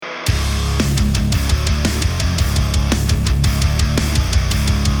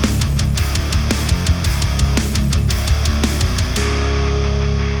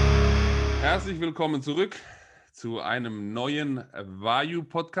willkommen zurück zu einem neuen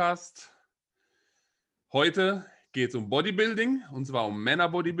Vayu-Podcast. Heute geht es um Bodybuilding, und zwar um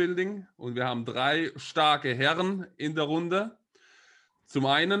Männer-Bodybuilding. Und wir haben drei starke Herren in der Runde. Zum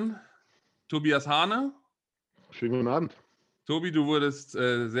einen Tobias Hahne. Schönen guten Abend. Tobi, du wurdest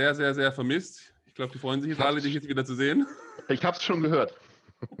sehr, sehr, sehr vermisst. Ich glaube, die freuen sich jetzt alle, dich jetzt wieder zu sehen. Ich habe es schon gehört.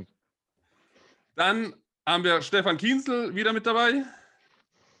 Dann haben wir Stefan Kienzl wieder mit dabei.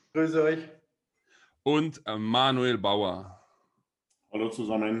 Grüße euch. Und Manuel Bauer. Hallo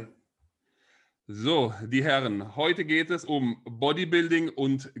zusammen. So, die Herren, heute geht es um Bodybuilding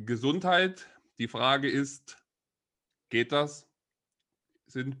und Gesundheit. Die Frage ist, geht das?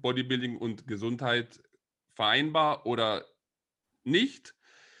 Sind Bodybuilding und Gesundheit vereinbar oder nicht?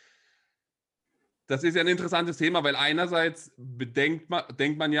 Das ist ja ein interessantes Thema, weil einerseits denkt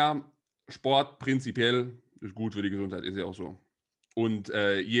man ja, Sport prinzipiell ist gut für die Gesundheit, ist ja auch so. Und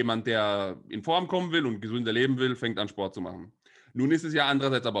jemand, der in Form kommen will und gesünder leben will, fängt an, Sport zu machen. Nun ist es ja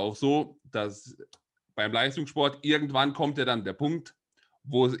andererseits aber auch so, dass beim Leistungssport irgendwann kommt ja dann der Punkt,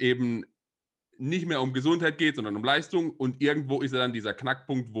 wo es eben nicht mehr um Gesundheit geht, sondern um Leistung. Und irgendwo ist ja dann dieser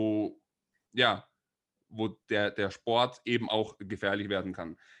Knackpunkt, wo der Sport eben auch gefährlich werden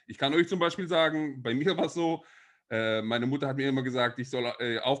kann. Ich kann euch zum Beispiel sagen, bei mir war es so, meine Mutter hat mir immer gesagt, ich soll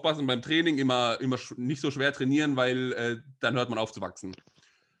aufpassen beim Training, immer nicht so schwer trainieren, weil dann hört man auf zu wachsen.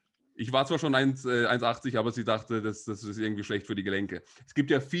 Ich war zwar schon 1,80, aber sie dachte, das ist irgendwie schlecht für die Gelenke. Es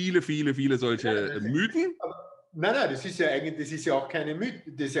gibt ja viele solche Mythen. Nein, das ist ja eigentlich, das ist ja auch kein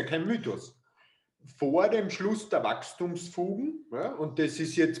Mythos. Vor dem Schluss der Wachstumsfugen, ja, und das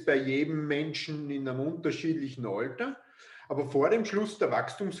ist jetzt bei jedem Menschen in einem unterschiedlichen Alter, aber vor dem Schluss der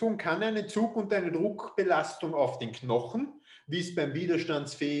Wachstumsfugen kann eine Zug- und eine Druckbelastung auf den Knochen, wie es beim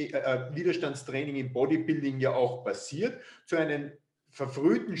Widerstandstraining im Bodybuilding ja auch passiert, zu einem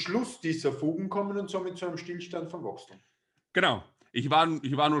verfrühten Schluss dieser Fugen kommen und somit zu einem Stillstand vom Wachstum. Genau. Ich war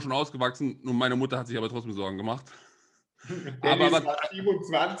nur schon ausgewachsen und meine Mutter hat sich aber trotzdem Sorgen gemacht. Aber war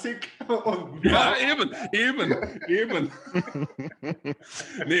 27 und ja, eben.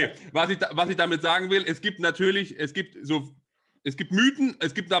 Nee, was ich damit sagen will, es gibt Mythen,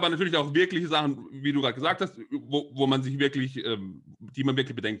 es gibt aber natürlich auch wirkliche Sachen, wie du gerade gesagt hast, wo man sich wirklich, die man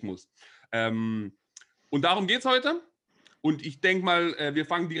wirklich bedenken muss. Und darum geht es heute. Und ich denke mal, wir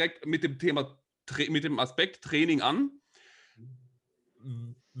fangen direkt mit dem Thema, mit dem Aspekt Training an.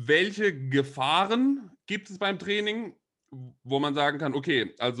 Welche Gefahren gibt es beim Training, wo man sagen kann,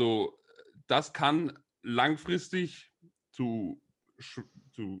 okay, also das kann langfristig zu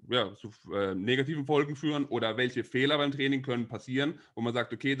negativen Folgen führen, oder welche Fehler beim Training können passieren, wo man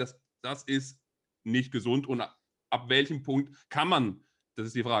sagt, okay, das ist nicht gesund, und ab welchem Punkt kann man, das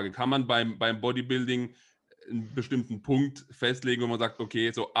ist die Frage, kann man beim Bodybuilding einen bestimmten Punkt festlegen, wo man sagt,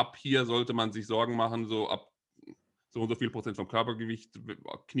 okay, so ab hier sollte man sich Sorgen machen, so ab so und so viel Prozent vom Körpergewicht,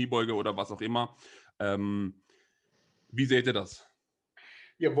 Kniebeuge oder was auch immer. Wie seht ihr das?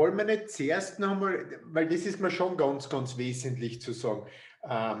 Ja, wollen wir nicht zuerst nochmal, weil das ist mir schon ganz, ganz wesentlich zu sagen,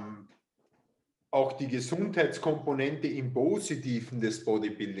 auch die Gesundheitskomponente im Positiven des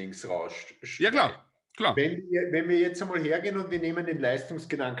Bodybuildings rauscht. Ja, klar. Wenn wir jetzt einmal hergehen und wir nehmen den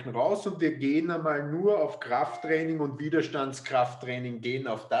Leistungsgedanken raus und wir gehen einmal nur auf Krafttraining und Widerstandskrafttraining, gehen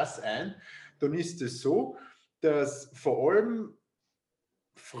auf das ein, dann ist es so, dass vor allem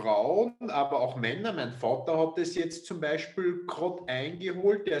Frauen, aber auch Männer, mein Vater hat das jetzt zum Beispiel gerade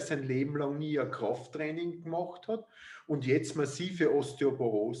eingeholt, der sein Leben lang nie ein Krafttraining gemacht hat und jetzt massive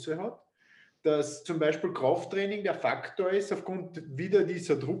Osteoporose hat, dass zum Beispiel Krafttraining der Faktor ist, aufgrund wieder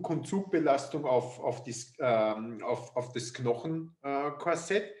dieser Druck- und Zugbelastung auf das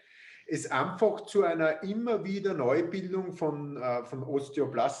Knochenkorsett, es einfach zu einer immer wieder Neubildung von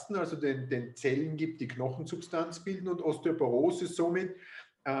Osteoblasten, also den Zellen gibt, die Knochensubstanz bilden, und Osteoporose somit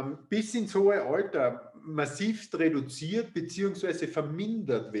bis ins hohe Alter massivst reduziert bzw.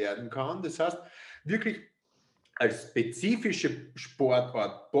 vermindert werden kann. Das heißt, wirklich als spezifische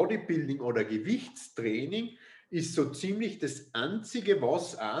Sportart Bodybuilding oder Gewichtstraining ist so ziemlich das Einzige,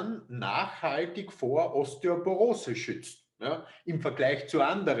 was an nachhaltig vor Osteoporose schützt, ja, im Vergleich zu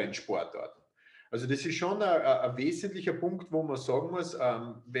anderen Sportarten. Also das ist schon ein wesentlicher Punkt, wo man sagen muss,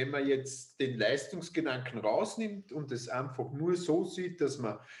 wenn man jetzt den Leistungsgedanken rausnimmt und es einfach nur so sieht, dass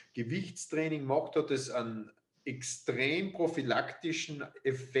man Gewichtstraining macht, hat es einen extrem prophylaktischen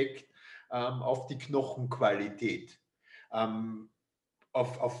Effekt auf die Knochenqualität.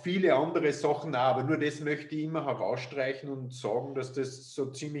 Auf viele andere Sachen auch, aber nur das möchte ich immer herausstreichen und sagen, dass das so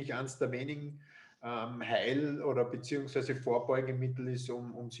ziemlich eines der wenigen Heil- oder beziehungsweise Vorbeugemittel ist,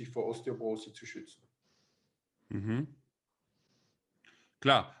 um sich vor Osteoporose zu schützen. Mhm.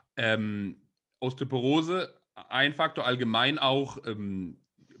 Klar. Osteoporose ein Faktor, allgemein auch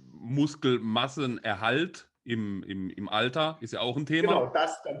Muskelmassenerhalt im Alter ist ja auch ein Thema. Genau,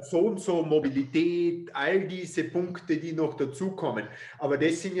 das dann so und so, Mobilität, all diese Punkte, die noch dazukommen. Aber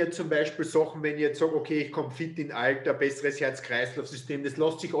das sind ja zum Beispiel Sachen, wenn ich jetzt sage, okay, ich komme fit in Alter, besseres Herz-Kreislauf-System, das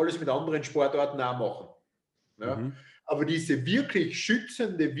lässt sich alles mit anderen Sportarten auch machen. Ja? Mhm. Aber diese wirklich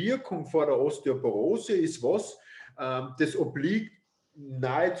schützende Wirkung vor der Osteoporose ist was, das obliegt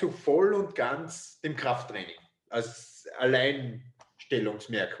nahezu voll und ganz dem Krafttraining als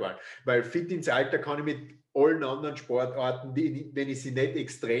Alleinstellungsmerkmal. Weil fit ins Alter kann ich mit allen anderen Sportarten, wenn ich sie nicht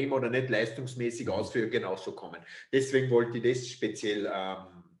extrem oder nicht leistungsmäßig ausführe, genauso kommen. Deswegen wollte ich das speziell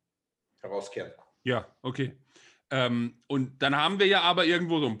herauskehren. Ja, okay. Und dann haben wir ja aber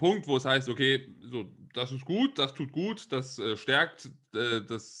irgendwo so einen Punkt, wo es heißt, okay, so, das ist gut, das tut gut, das stärkt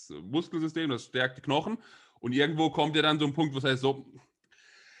das Muskelsystem, das stärkt die Knochen. Und irgendwo kommt ja dann so ein Punkt, wo es heißt, so,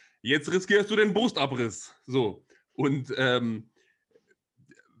 jetzt riskierst du den Brustabriss. So. Und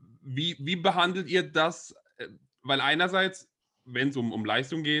wie behandelt ihr das? Weil einerseits, wenn es um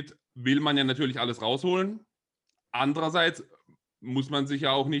Leistung geht, will man ja natürlich alles rausholen. Andererseits muss man sich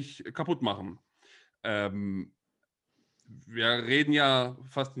ja auch nicht kaputt machen. Wir reden ja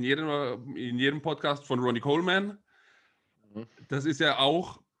fast in jedem Podcast von Ronnie Coleman. Das ist ja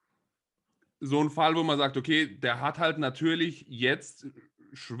auch so ein Fall, wo man sagt, okay, der hat halt natürlich jetzt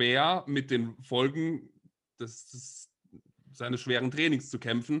schwer mit den Folgen seines schweren Trainings zu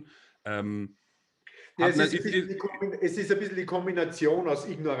kämpfen. Ja, es ist ein bisschen die Kombination aus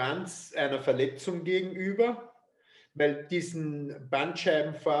Ignoranz einer Verletzung gegenüber, weil diesen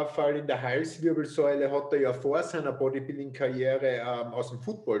Bandscheibenvorfall in der Halswirbelsäule hat er ja vor seiner Bodybuilding-Karriere aus dem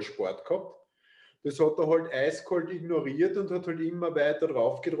Footballsport gehabt. Das hat er halt eiskalt ignoriert und hat halt immer weiter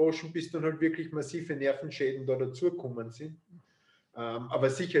draufgedroschen, bis dann halt wirklich massive Nervenschäden da dazugekommen sind. Aber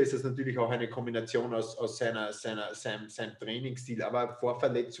sicher ist es natürlich auch eine Kombination aus seinem Trainingsstil. Aber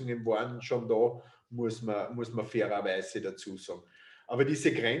Vorverletzungen waren schon da, muss man fairerweise dazu sagen. Aber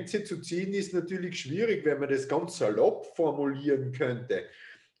diese Grenze zu ziehen ist natürlich schwierig, wenn man das ganz salopp formulieren könnte.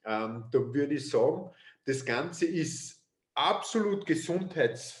 Da würde ich sagen, das Ganze ist absolut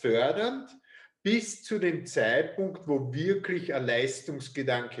gesundheitsfördernd bis zu dem Zeitpunkt, wo wirklich ein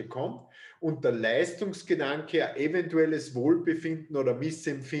Leistungsgedanke kommt und der Leistungsgedanke ein eventuelles Wohlbefinden oder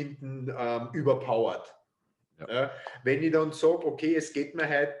Missempfinden überpowert. Ja. Ja, wenn ich dann sage, okay, es geht mir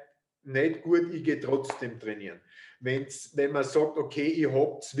heute nicht gut, ich gehe trotzdem trainieren. Wenn man sagt, okay, ich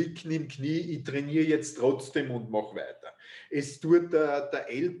habe Zwicken im Knie, ich trainiere jetzt trotzdem und mache weiter. Es tut der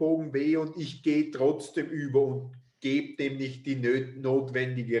Ellbogen weh und ich gehe trotzdem über und gebe dem nicht die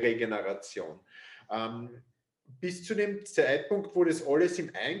notwendige Regeneration. Bis zu dem Zeitpunkt, wo das alles im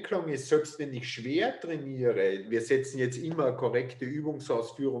Einklang ist, selbst wenn ich schwer trainiere, wir setzen jetzt immer eine korrekte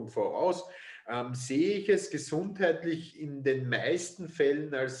Übungsausführung voraus, sehe ich es gesundheitlich in den meisten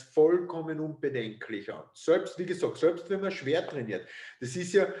Fällen als vollkommen unbedenklich an. Selbst, wie gesagt, selbst wenn man schwer trainiert. Das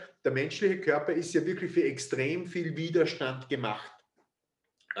ist ja, der menschliche Körper ist ja wirklich für extrem viel Widerstand gemacht.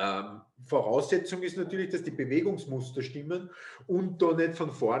 Voraussetzung ist natürlich, dass die Bewegungsmuster stimmen und da nicht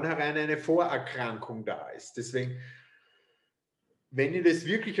von vornherein eine Vorerkrankung da ist. Deswegen, wenn ich das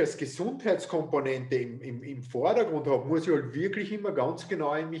wirklich als Gesundheitskomponente im Vordergrund habe, muss ich halt wirklich immer ganz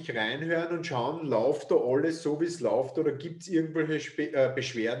genau in mich reinhören und schauen, läuft da alles so, wie es läuft, oder gibt es irgendwelche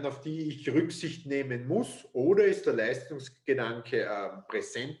Beschwerden, auf die ich Rücksicht nehmen muss, oder ist der Leistungsgedanke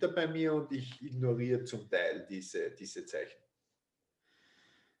präsenter bei mir und ich ignoriere zum Teil diese Zeichen.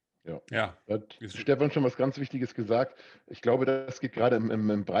 Ja, da hat Stefan schon was ganz Wichtiges gesagt. Ich glaube, das geht gerade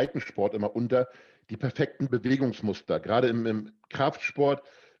im Breitensport immer unter, die perfekten Bewegungsmuster. Gerade im Kraftsport,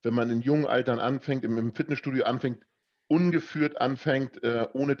 wenn man in jungen Altern anfängt, im Fitnessstudio anfängt, ungeführt anfängt,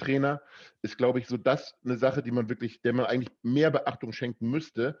 ohne Trainer, ist, glaube ich, so das eine Sache, der man eigentlich mehr Beachtung schenken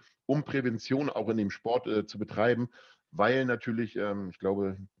müsste, um Prävention auch in dem Sport zu betreiben, weil natürlich, ich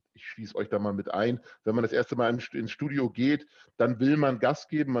glaube, ich schließe euch da mal mit ein, wenn man das erste Mal ins Studio geht, dann will man Gas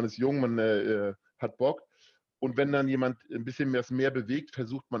geben, man ist jung, man hat Bock. Und wenn dann jemand ein bisschen mehr bewegt,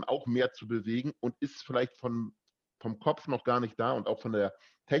 versucht man auch mehr zu bewegen und ist vielleicht vom Kopf noch gar nicht da und auch von der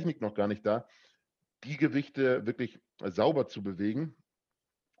Technik noch gar nicht da, die Gewichte wirklich sauber zu bewegen.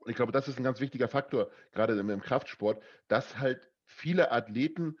 Und ich glaube, das ist ein ganz wichtiger Faktor, gerade im Kraftsport, dass halt viele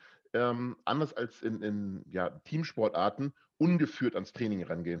Athleten anders als in Teamsportarten ungeführt ans Training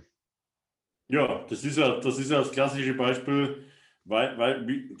rangehen. Ja, das ist ja das klassische Beispiel,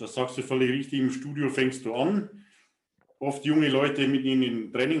 weil das sagst du völlig richtig, im Studio fängst du an. Oft junge Leute mit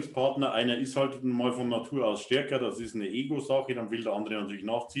ihnen Trainingspartner, einer ist halt mal von Natur aus stärker, das ist eine Ego-Sache, dann will der andere natürlich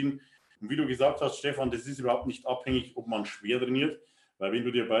nachziehen. Und wie du gesagt hast, Stefan, das ist überhaupt nicht abhängig, ob man schwer trainiert, Weil wenn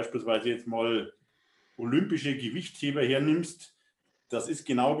du dir beispielsweise jetzt mal olympische Gewichtheber hernimmst, das ist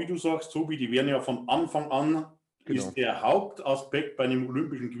genau wie du sagst, Tobi, die werden ja von Anfang an, ist der Hauptaspekt bei einem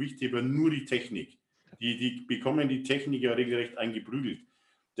olympischen Gewichtheber nur die Technik. Die bekommen die Technik ja regelrecht eingeprügelt.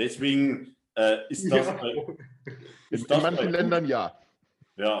 Deswegen ist das in manchen Ländern ja.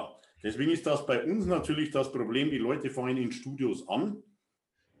 Ja, deswegen ist das bei uns natürlich das Problem, die Leute fangen in Studios an.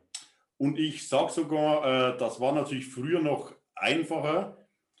 Und ich sage sogar, das war natürlich früher noch einfacher,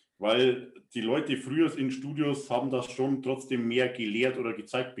 weil die Leute früher in Studios haben das schon trotzdem mehr gelehrt oder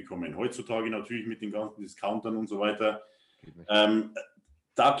gezeigt bekommen. Heutzutage natürlich mit den ganzen Discountern und so weiter.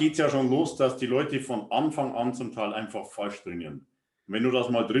 Da geht es ja schon los, dass die Leute von Anfang an zum Teil einfach falsch trainieren. Wenn du das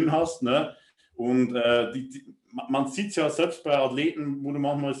mal drin hast, ne? Und man sieht es ja selbst bei Athleten, wo du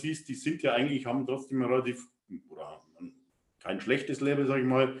manchmal siehst, die sind ja eigentlich, haben trotzdem relativ, oder kein schlechtes Level, sage ich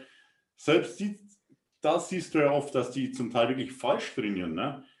mal. Selbst das siehst du ja oft, dass die zum Teil wirklich falsch trainieren,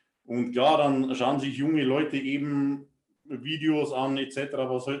 ne? Und klar, dann schauen sich junge Leute eben Videos an, etc.,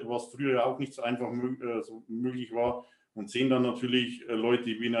 was früher ja auch nicht so einfach so möglich war, und sehen dann natürlich Leute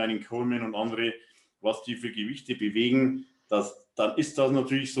wie einen Coleman und andere, was die für Gewichte bewegen. Dann ist das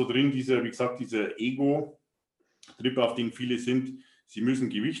natürlich so drin, wie gesagt, dieser Ego-Trip, auf den viele sind. Sie müssen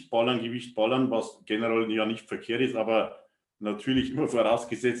Gewicht ballern, was generell ja nicht verkehrt ist, aber natürlich immer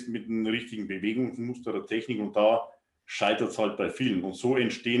vorausgesetzt mit einem richtigen Bewegungsmuster der Technik, und da scheitert es halt bei vielen. Und so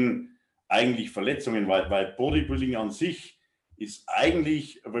entstehen eigentlich Verletzungen, weil Bodybuilding an sich ist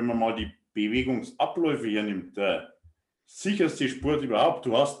eigentlich, wenn man mal die Bewegungsabläufe hernimmt, der sicherste Sport überhaupt.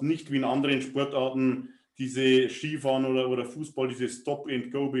 Du hast nicht wie in anderen Sportarten diese Skifahren oder Fußball, diese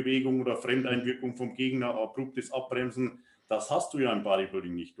Stop-and-Go-Bewegung oder Fremdeinwirkung vom Gegner, abruptes Abbremsen. Das hast du ja im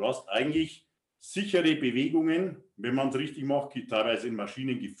Bodybuilding nicht. Du hast eigentlich sichere Bewegungen, wenn man es richtig macht, teilweise in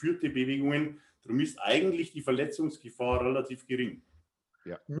Maschinen geführte Bewegungen. Darum ist eigentlich die Verletzungsgefahr relativ gering.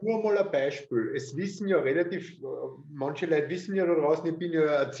 Ja. Nur mal ein Beispiel. Es wissen ja manche Leute wissen ja da draußen, ich bin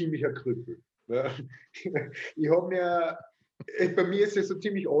ja ein ziemlicher Krüppel. Ja. Bei mir ist ja so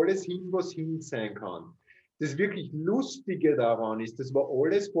ziemlich alles hin, was hin sein kann. Das wirklich Lustige daran ist, das war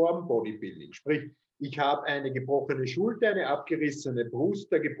alles vor dem Bodybuilding. Sprich, ich habe eine gebrochene Schulter, eine abgerissene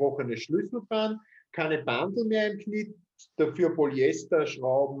Brust, ein gebrochenes Schlüsselbein, keine Bandel mehr im Knie, dafür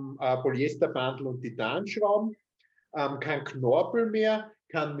Polyesterschrauben, Polyesterbandel und Titanschrauben, kein Knorpel mehr,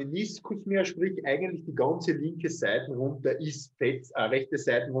 kein Meniskus mehr, sprich eigentlich die ganze linke Seite runter ist rechte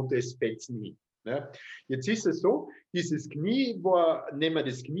Seite runter ist Fetzen hin. Ne? Jetzt ist es so, dieses Knie war, nehmen wir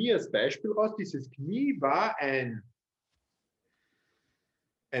das Knie als Beispiel raus, dieses Knie war ein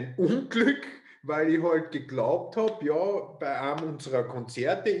Unglück, weil ich halt geglaubt habe, ja, bei einem unserer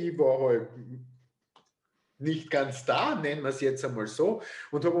Konzerte, ich war halt nicht ganz da, nennen wir es jetzt einmal so,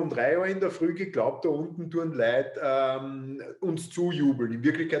 und habe um 3 Uhr in der Früh geglaubt, da unten tun Leute uns zujubeln. In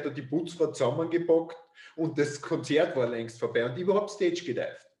Wirklichkeit hat die Putzfrau zusammengepackt und das Konzert war längst vorbei und ich war Stage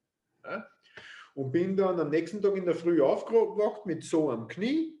gedived. Ja? Und bin dann am nächsten Tag in der Früh aufgewacht mit so am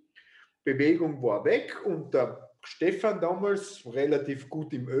Knie, Bewegung war weg und der Stefan damals relativ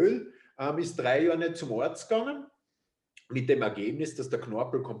gut im Öl, ist 3 Jahre nicht zum Arzt gegangen. Mit dem Ergebnis, dass der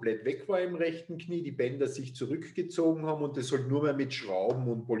Knorpel komplett weg war im rechten Knie, die Bänder sich zurückgezogen haben und es halt nur mehr mit Schrauben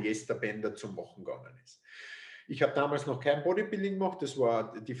und Polyesterbänder zum Machen gegangen ist. Ich habe damals noch kein Bodybuilding gemacht,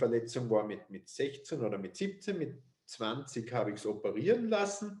 die Verletzung war mit 16 oder mit 17, mit 20 habe ich es operieren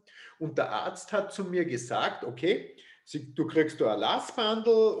lassen und der Arzt hat zu mir gesagt, okay, du kriegst da ein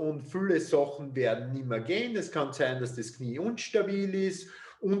Lassbandel und viele Sachen werden nicht mehr gehen, es kann sein, dass das Knie unstabil ist.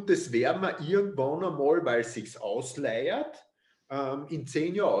 Und das werden wir irgendwann einmal, weil es sich ausleiert, in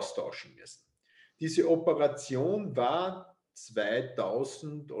 10 Jahren austauschen müssen. Diese Operation war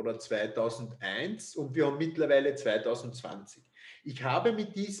 2000 oder 2001 und wir haben mittlerweile 2020. Ich habe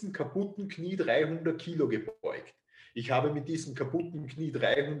mit diesem kaputten Knie 300 Kilo gebeugt. Ich habe mit diesem kaputten Knie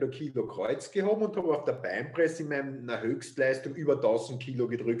 300 Kilo Kreuz gehoben und habe auf der Beinpresse in meiner Höchstleistung über 1000 Kilo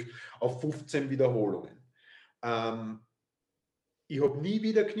gedrückt auf 15 Wiederholungen. Ich habe nie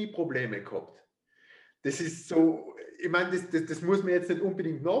wieder Knieprobleme gehabt. Das ist so, ich meine, das muss man jetzt nicht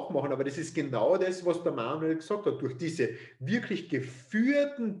unbedingt nachmachen, aber das ist genau das, was der Manuel gesagt hat. Durch diese wirklich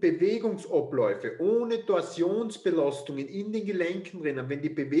geführten Bewegungsabläufe, ohne Torsionsbelastungen in den Gelenken drinnen, wenn die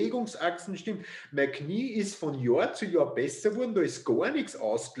Bewegungsachsen stimmen, mein Knie ist von Jahr zu Jahr besser geworden, da ist gar nichts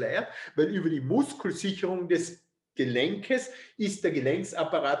ausgeleiert, weil über die Muskelsicherung des Gelenkes ist der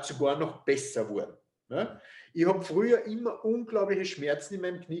Gelenksapparat sogar noch besser geworden. Ja? Ich habe früher immer unglaubliche Schmerzen in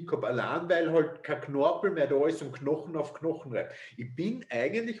meinem Knie gehabt, allein weil halt kein Knorpel mehr da ist und Knochen auf Knochen reibt. Ich bin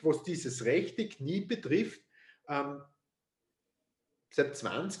eigentlich, was dieses rechte Knie betrifft, seit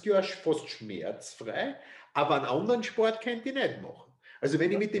 20 Jahren fast schmerzfrei, aber einen anderen Sport könnte ich nicht machen. Also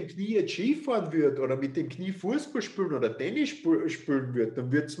wenn ich mit dem Knie jetzt Skifahren würde oder mit dem Knie Fußball spielen oder Tennis spielen würde,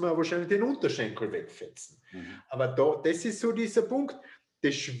 dann würde es mir wahrscheinlich den Unterschenkel wegfetzen. Aber das ist so dieser Punkt.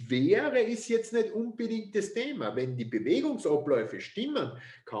 Das Schwere ist jetzt nicht unbedingt das Thema. Wenn die Bewegungsabläufe stimmen,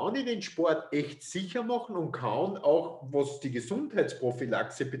 kann ich den Sport echt sicher machen und kann auch, was die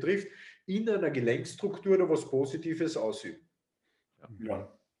Gesundheitsprophylaxe betrifft, in einer Gelenkstruktur da was Positives ausüben.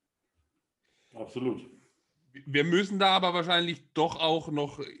 Ja, absolut. Wir müssen da aber wahrscheinlich doch auch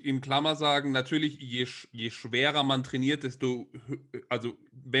noch in Klammer sagen, natürlich, je schwerer man trainiert, also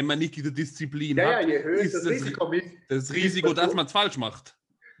wenn man nicht diese Disziplin hat, je höher ist das Risiko. das Risiko, dass man es falsch macht.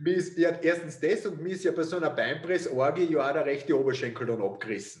 Mir ist erstens das und mir ist ja bei so einer Beinpress-Orgie ja auch der rechte Oberschenkel dann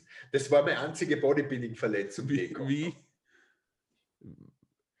abgerissen. Das war meine einzige Bodybuilding-Verletzung. Wie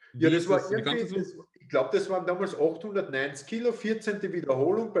Ja, das war wie kannst irgendwie, du ich glaube, das waren damals 890 Kilo, 14.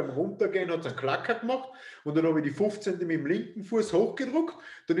 Wiederholung. Beim Runtergehen hat es einen Klacker gemacht und dann habe ich die 15. mit dem linken Fuß hochgedruckt.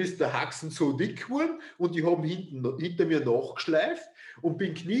 Dann ist der Haxen so dick geworden und ich habe hinter mir nachgeschleift und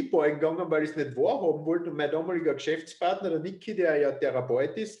bin Kniebeugen gegangen, weil ich es nicht wahrhaben wollte. Und mein damaliger Geschäftspartner, der Niki, der ja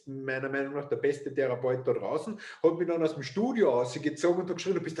Therapeut ist, meiner Meinung nach der beste Therapeut da draußen, hat mich dann aus dem Studio rausgezogen und hat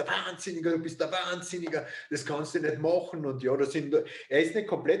geschrien, du bist der Wahnsinniger, du bist der Wahnsinniger, das kannst du nicht machen. Und ja, er ist nicht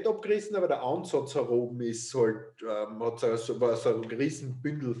komplett abgerissen, aber der Ansatz heroben ist halt, war so ein riesen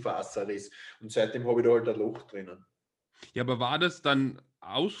Bündelfaserriss. Und seitdem habe ich da halt ein Loch drinnen. Ja, aber war das dann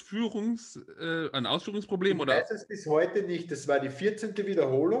ein Ausführungsproblem? Ich Oder? weiß es bis heute nicht. Das war die 14.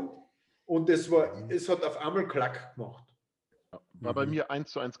 Wiederholung und es hat auf einmal Klack gemacht. War bei mir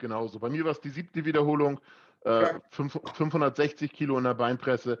 1:1 genauso. Bei mir war es die 7. Wiederholung, 560 Kilo in der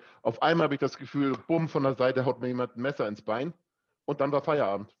Beinpresse. Auf einmal habe ich das Gefühl, bumm, von der Seite haut mir jemand ein Messer ins Bein und dann war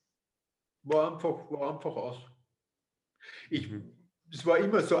Feierabend. War einfach aus. Es war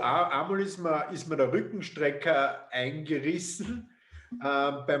immer so, einmal ist mir der Rückenstrecker eingerissen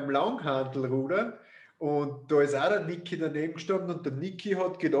beim Langhantelrudern und da ist auch der Niki daneben gestanden und der Niki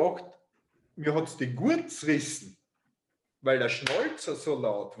hat gedacht, mir hat es den Gurt zerrissen, weil der Schnalzer so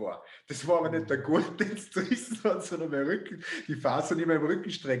laut war. Das war aber nicht der Gurt, den es zerrissen hat, sondern mein Rücken, die Fasern in meinem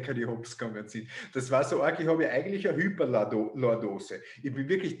Rückenstrecker, die hops gegangen sind. Das war so arg, ich habe eigentlich eine Hyperlordose. Ich bin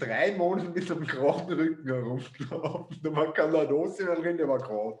wirklich 3 Monate mit einem geraden Rücken herumgelaufen. Da war keine Lordose mehr drin, der war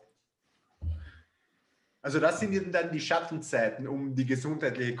gerade. Also das sind dann die Schattenzeiten, um die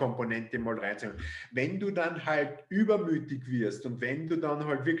gesundheitliche Komponente mal reinzuholen. Wenn du dann halt übermütig wirst und wenn du dann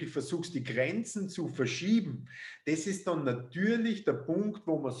halt wirklich versuchst, die Grenzen zu verschieben, das ist dann natürlich der Punkt,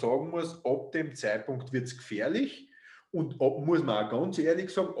 wo man sagen muss, ab dem Zeitpunkt wird es gefährlich und muss man auch ganz ehrlich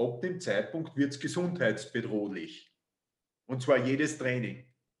sagen, ab dem Zeitpunkt wird es gesundheitsbedrohlich. Und zwar jedes Training.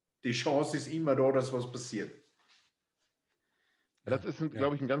 Die Chance ist immer da, dass was passiert. Das ist,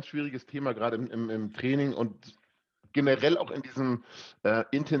 glaube ich, ein ganz schwieriges Thema, gerade im Training und generell auch in diesem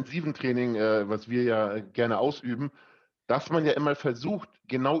intensiven Training, was wir ja gerne ausüben, dass man ja immer versucht,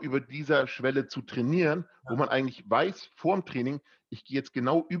 genau über dieser Schwelle zu trainieren, wo man eigentlich weiß, vor dem Training, ich gehe jetzt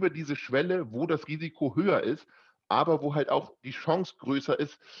genau über diese Schwelle, wo das Risiko höher ist, aber wo halt auch die Chance größer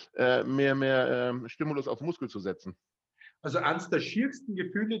ist, mehr Stimulus auf Muskel zu setzen. Also eines der schiersten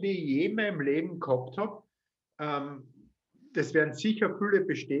Gefühle, die ich je in meinem Leben gehabt habe, das werden sicher viele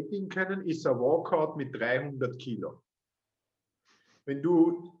bestätigen können, ist ein Walkout mit 300 Kilo. Wenn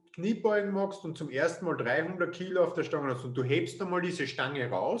du Kniebeugen machst und zum ersten Mal 300 Kilo auf der Stange hast und du hebst einmal diese Stange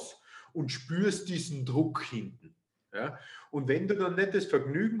raus und spürst diesen Druck hinten. Ja? Und wenn du dann nicht das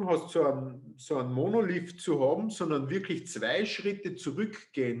Vergnügen hast, so einen Monolift zu haben, sondern wirklich 2 Schritte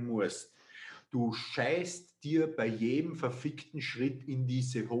zurückgehen musst, du scheißt dir bei jedem verfickten Schritt in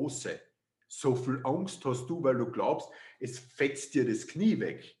diese Hose. So viel Angst hast du, weil du glaubst, es fetzt dir das Knie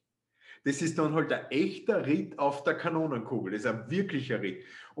weg. Das ist dann halt ein echter Ritt auf der Kanonenkugel. Das ist ein wirklicher Ritt.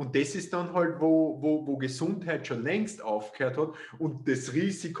 Und das ist dann halt, wo Gesundheit schon längst aufgehört hat und das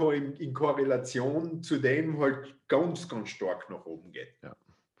Risiko in Korrelation zu dem halt ganz, ganz stark nach oben geht. Ja.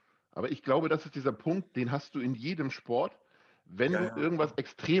 Aber ich glaube, das ist dieser Punkt, den hast du in jedem Sport. Wenn du irgendwas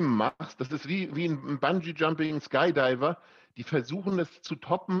extrem machst, das ist wie ein Bungee-Jumping, Skydiver, die versuchen es zu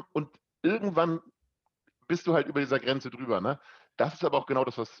toppen und irgendwann bist du halt über dieser Grenze drüber. Ne? Das ist aber auch genau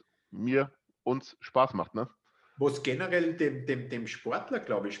das, was uns Spaß macht. Ne? Was generell dem Sportler,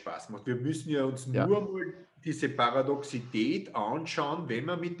 glaube ich, Spaß macht. Wir müssen ja uns nur mal diese Paradoxität anschauen, wenn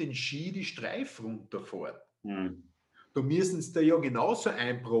man mit den Ski die Streif runterfährt. Da müssen sie da ja genauso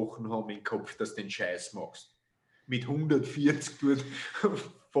einbrochen haben im Kopf, dass du den Scheiß machst. Mit 140 tut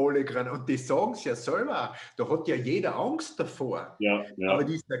volle Granate. Und die sagen es ja selber, da hat ja jeder Angst davor. Ja. Aber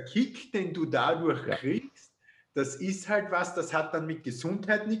dieser Kick, den du dadurch kriegst, Das ist halt was, das hat dann mit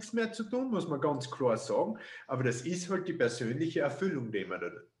Gesundheit nichts mehr zu tun, muss man ganz klar sagen. Aber das ist halt die persönliche Erfüllung, die man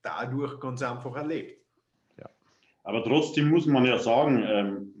dadurch ganz einfach erlebt. Ja. Aber trotzdem muss man ja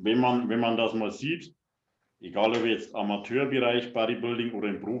sagen, wenn man das mal sieht, egal ob jetzt Amateurbereich, Bodybuilding oder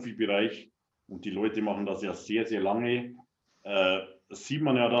im Profibereich, und die Leute machen das ja sehr, sehr lange, sieht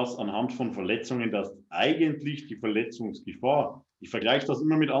man ja das anhand von Verletzungen, dass eigentlich die Verletzungsgefahr, ich vergleiche das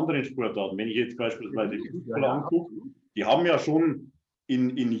immer mit anderen Sportarten, wenn ich jetzt beispielsweise Fußballer angucke, die haben ja schon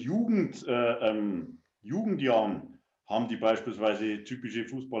in Jugendjahren, haben die beispielsweise typische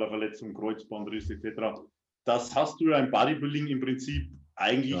Fußballerverletzungen, Kreuzbandriss etc. Das hast du ja im Bodybuilding im Prinzip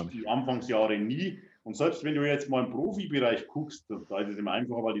eigentlich die Anfangsjahre nie. Und selbst wenn du jetzt mal im Profibereich guckst, da ist es immer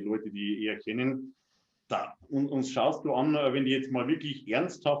einfacher, weil die Leute die eher kennen, und schaust du an, wenn die jetzt mal wirklich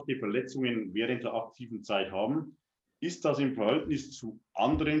ernsthafte Verletzungen während der aktiven Zeit haben, ist das im Verhältnis zu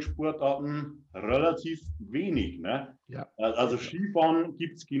anderen Sportarten relativ wenig. Ne? Ja. Also Skifahren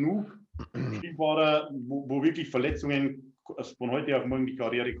gibt es genug. Skifahrer, wo wirklich Verletzungen von heute auf morgen die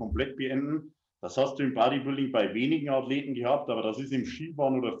Karriere komplett beenden. Das hast du im Bodybuilding bei wenigen Athleten gehabt, aber das ist im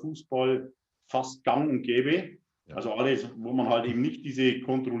Skifahren oder Fußball fast gang und gäbe. Ja. Also alles, wo man halt eben nicht diese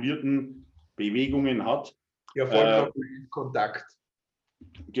kontrollierten Bewegungen hat. Ja, vor allem Kontakt.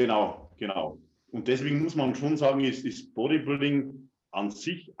 Genau. Und deswegen muss man schon sagen, ist Bodybuilding an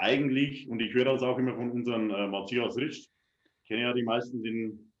sich eigentlich, und ich höre das auch immer von unserem Matthias Ritsch, kenne ja die meisten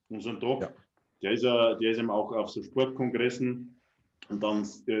in unserem Doc, der ist eben auch auf so Sportkongressen und dann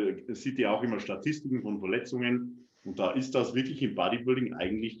sieht er auch immer Statistiken von Verletzungen und da ist das wirklich im Bodybuilding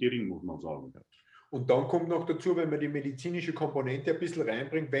eigentlich gering, muss man sagen. Und dann kommt noch dazu, wenn man die medizinische Komponente ein bisschen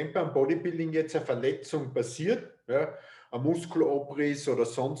reinbringt, wenn beim Bodybuilding jetzt eine Verletzung passiert, ja, ein Muskelabriss oder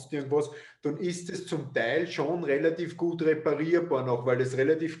sonst irgendwas, dann ist es zum Teil schon relativ gut reparierbar noch, weil es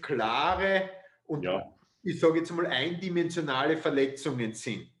relativ klare und ich sage jetzt mal eindimensionale Verletzungen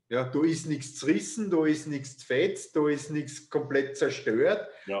sind. Ja, da ist nichts zerrissen, da ist nichts zerfetzt, da ist nichts komplett zerstört,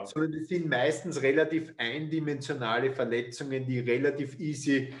 sondern das sind meistens relativ eindimensionale Verletzungen, die relativ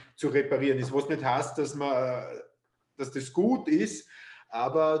easy zu reparieren ist. Was nicht heißt, dass das gut ist,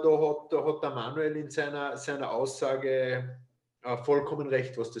 aber da hat der Manuel in seiner Aussage vollkommen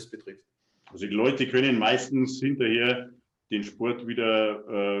recht, was das betrifft. Also die Leute können meistens hinterher den Sport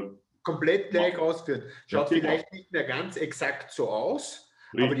wieder komplett gleich ausführen. Schaut vielleicht nicht mehr ganz exakt so aus,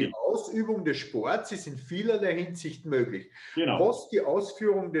 aber die Ausübung des Sports ist in vielerlei Hinsicht möglich. Genau. Was die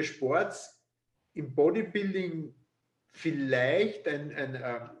Ausführung des Sports im Bodybuilding vielleicht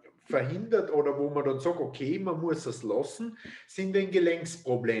verhindert oder wo man dann sagt, okay, man muss es lassen, sind wenn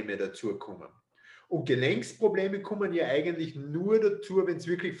Gelenksprobleme dazukommen. Und Gelenksprobleme kommen ja eigentlich nur dazu, wenn es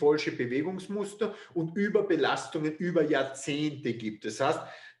wirklich falsche Bewegungsmuster und Überbelastungen über Jahrzehnte gibt. Das heißt,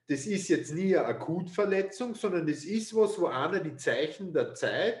 das ist jetzt nie eine Akutverletzung, sondern das ist was, wo einer die Zeichen der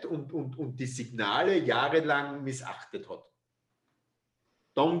Zeit und die Signale jahrelang missachtet hat.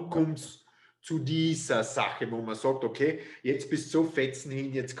 Dann kommt es zu dieser Sache, wo man sagt, okay, jetzt bist du so fetzen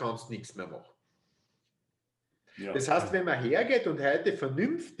hin, jetzt kannst du nichts mehr machen. Ja. Das heißt, wenn man hergeht und heute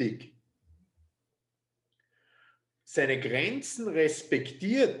vernünftig seine Grenzen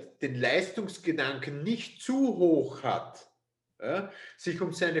respektiert, den Leistungsgedanken nicht zu hoch hat, sich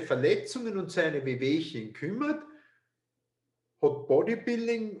um seine Verletzungen und seine Wehwehchen kümmert, hat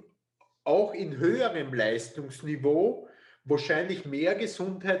Bodybuilding auch in höherem Leistungsniveau wahrscheinlich mehr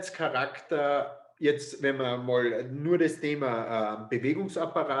Gesundheitscharakter, jetzt wenn man mal nur das Thema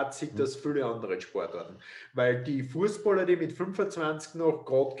Bewegungsapparat sieht, als viele andere Sportarten. Weil die Fußballer, die mit 25 noch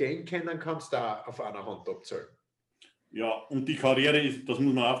gerade gehen können, kannst du da auf einer Hand abzählen. Ja, und die Karriere ist, das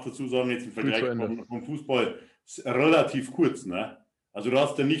muss man auch dazu sagen, jetzt im Vergleich vom Fußball, relativ kurz. Ne? Also du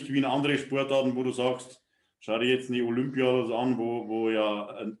hast ja nicht wie in anderen Sportarten, wo du sagst, schau dir jetzt eine Olympia oder so an, wo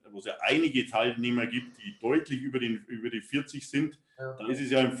es ja einige Teilnehmer gibt, die deutlich über die 40 sind. Ja. Da ist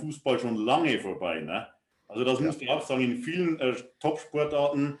es ja im Fußball schon lange vorbei. Ne? Also das musst du auch sagen, in vielen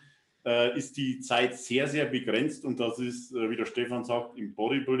Top-Sportarten ist die Zeit sehr, sehr begrenzt und das ist, wie der Stefan sagt, im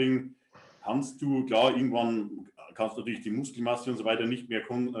Bodybuilding kannst du, klar, irgendwann kannst du natürlich die Muskelmasse und so weiter nicht mehr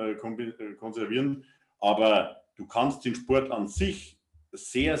konservieren, aber du kannst den Sport an sich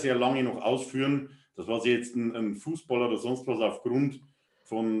sehr, sehr lange noch ausführen. Das, was jetzt ein Fußballer oder sonst was aufgrund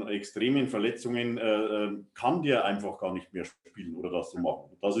von extremen Verletzungen kann der einfach gar nicht mehr spielen oder das so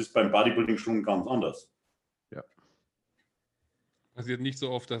machen. Das ist beim Bodybuilding schon ganz anders. Ja. Passiert nicht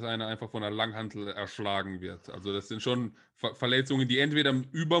so oft, dass einer einfach von einer Langhantel erschlagen wird. Also das sind schon Verletzungen, die entweder im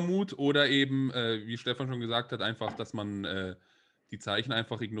Übermut oder eben, wie Stefan schon gesagt hat, einfach, dass man die Zeichen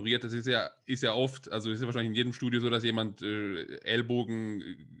einfach ignoriert. Das ist ja oft, also ist ja wahrscheinlich in jedem Studio so, dass jemand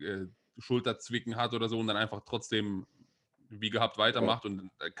Ellbogen Schulterzwicken hat oder so und dann einfach trotzdem wie gehabt weitermacht und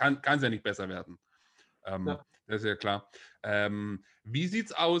kann es ja nicht besser werden. Das ist ja klar. Wie sieht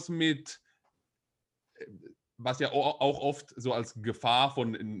es aus mit, was ja auch oft so als Gefahr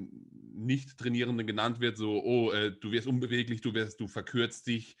von Nicht-Trainierenden genannt wird, so, oh, du wirst unbeweglich, du verkürzt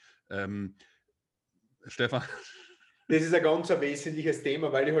dich. Stefan? Das ist ein ganz wesentliches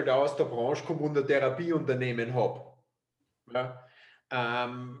Thema, weil ich halt auch aus der Branche komme und ein Therapieunternehmen habe. Ja.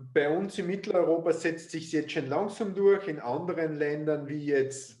 Bei uns in Mitteleuropa setzt sich jetzt schon langsam durch, in anderen Ländern wie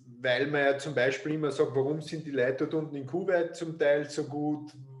jetzt, weil man ja zum Beispiel immer sagt, warum sind die Leute dort unten in Kuwait zum Teil so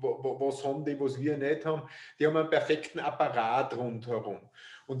gut, was haben die, was wir nicht haben, die haben einen perfekten Apparat rundherum.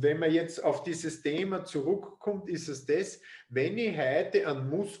 Und wenn man jetzt auf dieses Thema zurückkommt, ist es das, wenn ich heute einen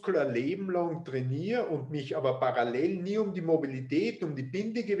Muskel ein Leben lang trainiere und mich aber parallel nie um die Mobilität, um die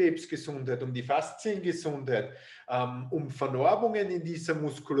Bindegewebsgesundheit, um die Fasziengesundheit, um Vernarbungen in dieser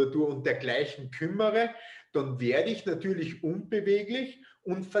Muskulatur und dergleichen kümmere, dann werde ich natürlich unbeweglich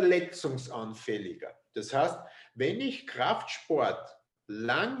und verletzungsanfälliger. Das heißt, wenn ich Kraftsport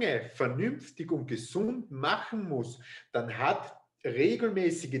lange, vernünftig und gesund machen muss, dann hat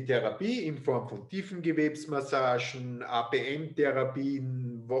regelmäßige Therapie in Form von Tiefengewebsmassagen,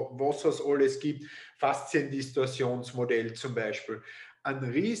 APM-Therapien, was es alles gibt, Fasziendistorsionsmodell zum Beispiel,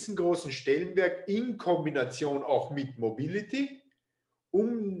 einen riesengroßen Stellenwert in Kombination auch mit Mobility,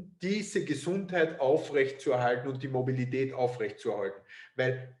 um diese Gesundheit aufrechtzuerhalten und die Mobilität aufrechtzuerhalten.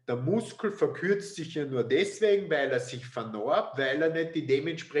 Weil der Muskel verkürzt sich ja nur deswegen, weil er sich vernarbt, weil er nicht die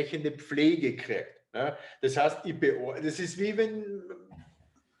dementsprechende Pflege kriegt. Ja, das heißt, das ist wie wenn,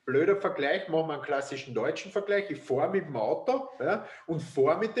 blöder Vergleich, machen wir einen klassischen deutschen Vergleich, ich fahre mit dem Auto und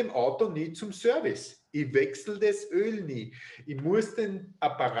fahre mit dem Auto nie zum Service. Ich wechsle das Öl nie. Ich muss den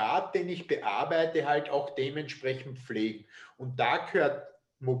Apparat, den ich bearbeite, halt auch dementsprechend pflegen. Und da gehört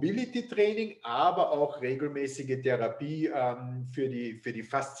Mobility Training, aber auch regelmäßige Therapie für die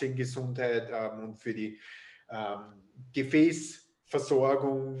Fasziengesundheit und für die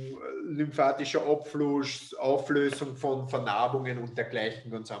Gefäßversorgung, lymphatischer Abfluss, Auflösung von Vernarbungen und dergleichen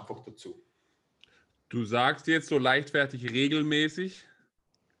ganz einfach dazu. Du sagst jetzt so leichtfertig regelmäßig.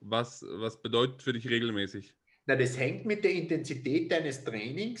 Was bedeutet für dich regelmäßig? Na, das hängt mit der Intensität deines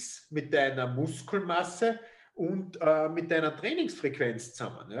Trainings, mit deiner Muskelmasse und mit deiner Trainingsfrequenz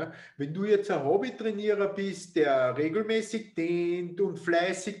zusammen. Ja? Wenn du jetzt ein Hobbytrainierer bist, der regelmäßig dehnt und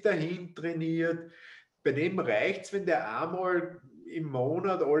fleißig dahin trainiert, bei dem reicht es, wenn der einmal im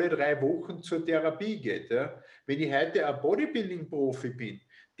Monat alle 3 Wochen zur Therapie geht. Ja? Wenn ich heute ein Bodybuilding-Profi bin,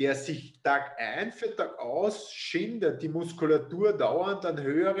 der sich Tag ein für Tag aus schindert, die Muskulatur dauernd einen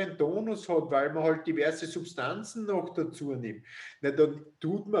höheren Tonus hat, weil man halt diverse Substanzen noch dazu nimmt, na, dann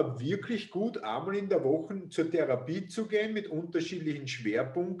tut man wirklich gut, einmal in der Woche zur Therapie zu gehen mit unterschiedlichen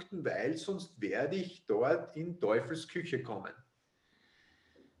Schwerpunkten, weil sonst werde ich dort in Teufelsküche kommen.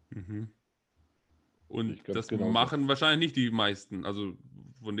 Mhm. Und das genauso. machen wahrscheinlich nicht die meisten. Also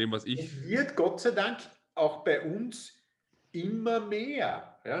von dem, was Es wird Gott sei Dank auch bei uns immer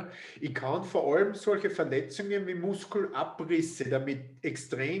mehr. Ja? Ich kann vor allem solche Verletzungen wie Muskelabrisse damit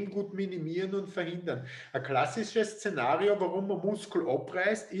extrem gut minimieren und verhindern. Ein klassisches Szenario, warum man Muskel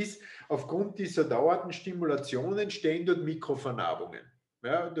abreißt, ist, aufgrund dieser dauernden Stimulation entstehen dort Mikrovernarbungen.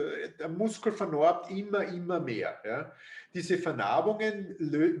 Ja, der Muskel vernarbt immer mehr. Ja. Diese Vernarbungen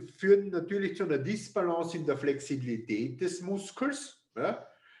führen natürlich zu einer Disbalance in der Flexibilität des Muskels. Ja.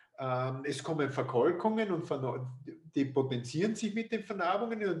 Es kommen Verkalkungen und die potenzieren sich mit den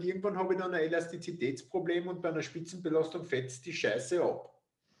Vernarbungen und irgendwann habe ich dann ein Elastizitätsproblem und bei einer Spitzenbelastung fetzt die Scheiße ab.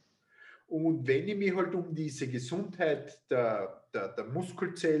 Und wenn ich mich halt um diese Gesundheit der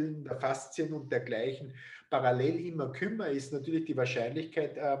Muskelzellen, der Faszien und dergleichen parallel immer kümmere, ist natürlich die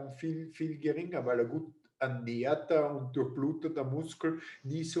Wahrscheinlichkeit viel geringer, weil er gut ernährter und durchbluteter Muskel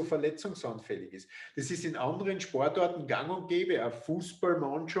nie so verletzungsanfällig ist. Das ist in anderen Sportarten gang und gäbe. Eine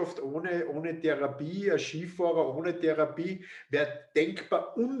Fußballmannschaft ohne Therapie, ein Skifahrer ohne Therapie wäre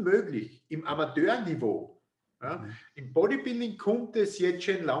denkbar unmöglich im Amateurniveau. Ja? Im Bodybuilding kommt es jetzt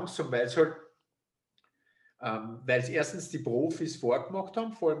schon langsam, weil es erstens die Profis vorgemacht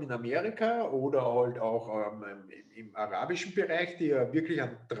haben, vor allem in Amerika oder halt auch im arabischen Bereich, die ja wirklich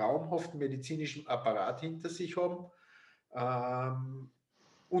einen traumhaften medizinischen Apparat hinter sich haben.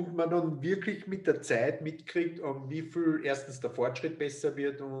 Und man dann wirklich mit der Zeit mitkriegt, wie viel erstens der Fortschritt besser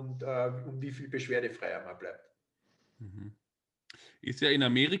wird und um wie viel beschwerdefreier man bleibt. Mhm. Ist ja in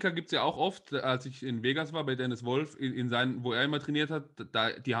Amerika, gibt es ja auch oft, als ich in Vegas war bei Dennis Wolf, wo er immer trainiert hat,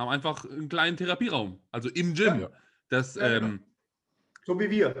 die haben einfach einen kleinen Therapieraum, also im Gym. Ja. Das, Ja, genau. So wie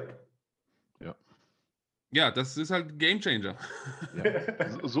wir. Ja. Ja, das ist halt Gamechanger.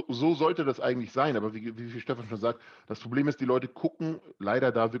 Ja. So sollte das eigentlich sein, aber wie Stefan schon sagt, das Problem ist, die Leute gucken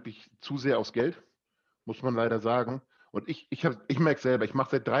leider da wirklich zu sehr aufs Geld, muss man leider sagen. Und ich merke selber, ich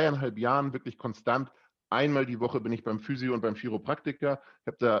mache seit 3,5 Jahren wirklich konstant, einmal die Woche bin ich beim Physio und beim Chiropraktiker. Ich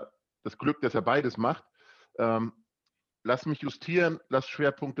habe da das Glück, dass er beides macht. Ähm, Lass mich justieren, lass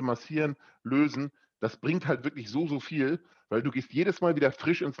Schwerpunkte massieren, lösen. Das bringt halt wirklich so viel, weil du gehst jedes Mal wieder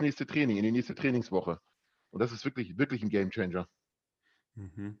frisch ins nächste Training, in die nächste Trainingswoche. Und das ist wirklich ein Gamechanger.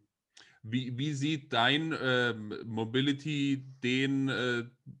 Mhm. Wie sieht dein Mobility,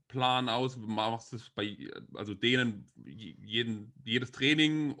 den Plan aus? Machst du es bei also denen jedes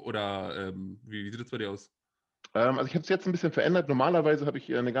Training oder wie sieht das bei dir aus? Also ich habe es jetzt ein bisschen verändert. Normalerweise habe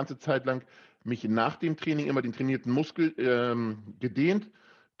ich eine ganze Zeit lang mich nach dem Training immer den trainierten Muskel gedehnt,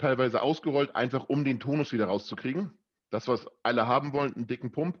 teilweise ausgerollt, einfach um den Tonus wieder rauszukriegen. Das, was alle haben wollen, einen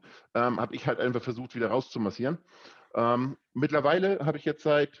dicken Pump, habe ich halt einfach versucht, wieder rauszumassieren. Mittlerweile habe ich jetzt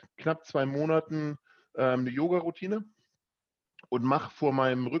seit knapp 2 Monaten eine Yoga-Routine und mache vor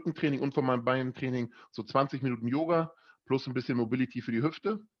meinem Rückentraining und vor meinem Beintraining so 20 Minuten Yoga plus ein bisschen Mobility für die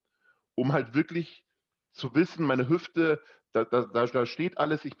Hüfte, um halt wirklich zu wissen, meine Hüfte, da steht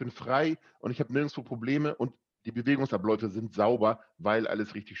alles, ich bin frei und ich habe nirgendwo Probleme und die Bewegungsabläufe sind sauber, weil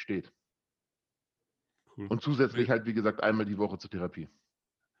alles richtig steht. Cool. Und zusätzlich halt, wie gesagt, einmal die Woche zur Therapie.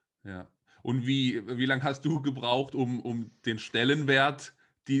 Ja. Und wie lange hast du gebraucht, um den Stellenwert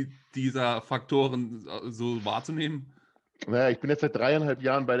dieser Faktoren so wahrzunehmen? Naja, ich bin jetzt seit 3,5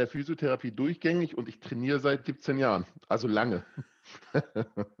 Jahren bei der Physiotherapie durchgängig und ich trainiere seit 17 Jahren. Also lange.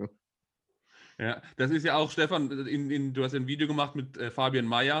 Ja, das ist ja auch, Stefan, du hast ja ein Video gemacht mit Fabian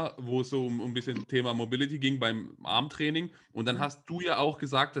Mayer, wo es so um ein bisschen Thema Mobility ging beim Armtraining. Und dann hast du ja auch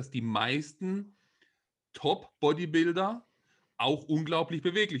gesagt, dass die meisten Top-Bodybuilder auch unglaublich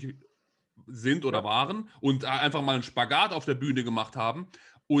beweglich sind oder Ja. waren und einfach mal einen Spagat auf der Bühne gemacht haben.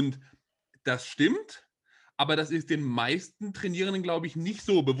 Und das stimmt, aber das ist den meisten Trainierenden, glaube ich, nicht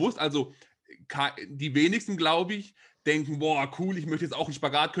so bewusst. Also die wenigsten, glaube ich, denken, boah, cool, ich möchte jetzt auch einen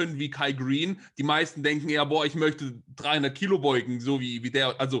Spagat können wie Kai Green. Die meisten denken eher, boah, ich möchte 300 Kilo beugen, so wie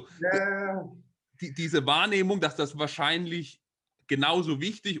der. Also diese Wahrnehmung, dass das wahrscheinlich genauso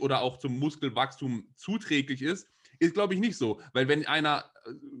wichtig oder auch zum Muskelwachstum zuträglich ist, glaube ich, nicht so. Weil wenn einer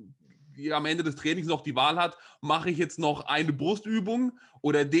am Ende des Trainings noch die Wahl hat, mache ich jetzt noch eine Brustübung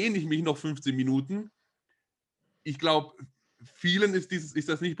oder dehne ich mich noch 15 Minuten, ich glaube, vielen ist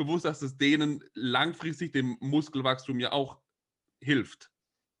das nicht bewusst, dass das denen langfristig dem Muskelwachstum ja auch hilft.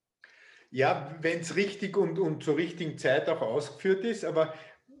 Ja, wenn es richtig und zur richtigen Zeit auch ausgeführt ist, aber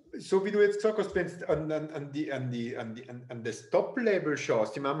so wie du jetzt gesagt hast, wenn du an das Top-Level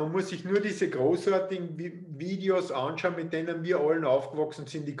schaust, ich meine, man muss sich nur diese großartigen Videos anschauen, mit denen wir allen aufgewachsen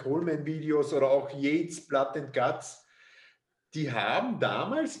sind, die Coleman-Videos oder auch Yates, Blood and Guts, die haben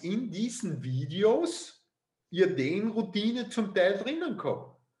damals in diesen Videos ihr Dehnroutine zum Teil drinnen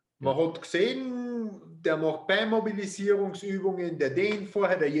gehabt. Man hat gesehen, der macht Beinmobilisierungsübungen, der dehnt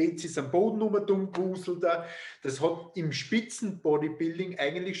vorher, der Yates ist am Boden rumgewuselt. Das hat im Spitzenbodybuilding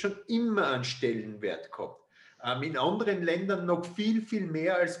eigentlich schon immer einen Stellenwert gehabt. In anderen Ländern noch viel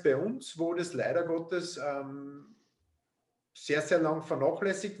mehr als bei uns, wo das leider Gottes sehr lang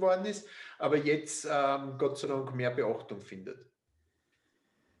vernachlässigt worden ist, aber jetzt Gott sei Dank mehr Beachtung findet.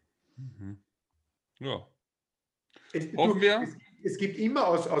 Mhm. Ja. Hoffen wir. Es gibt immer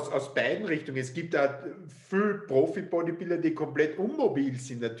aus beiden Richtungen. Es gibt auch viele Profi-Bodybuilder, die komplett unmobil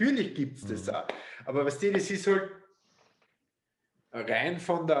sind. Natürlich gibt es das auch. Aber was das ist halt rein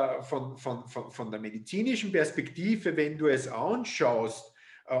von der medizinischen Perspektive, wenn du es anschaust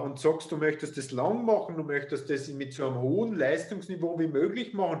und sagst, du möchtest das lang machen, du möchtest das mit so einem hohen Leistungsniveau wie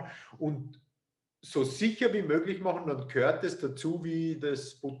möglich machen und so sicher wie möglich machen, dann gehört es dazu wie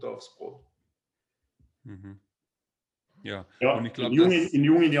das Butter aufs Brot. Mhm. Ja, und ich in, glaube, in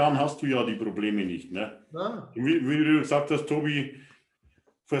jungen Jahren hast du ja die Probleme nicht. Ne? Wie du gesagt hast, Tobi,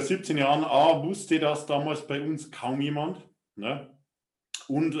 vor 17 Jahren wusste das damals bei uns kaum jemand. Ne?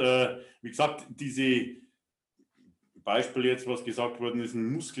 Und wie gesagt, diese Beispiel jetzt, was gesagt worden ist,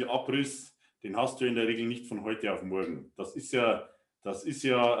 ein Muskelabriss, den hast du in der Regel nicht von heute auf morgen. Das ist ja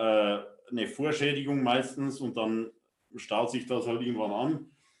eine Vorschädigung meistens und dann staut sich das halt irgendwann an.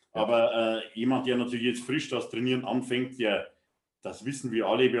 Aber jemand, der natürlich jetzt frisch das Trainieren anfängt, das wissen wir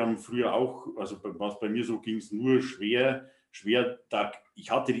alle, wir haben früher auch, also was bei mir so ging es nur schwer,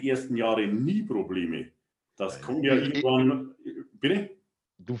 ich hatte die ersten Jahre nie Probleme. Das kommt ja irgendwann, bitte?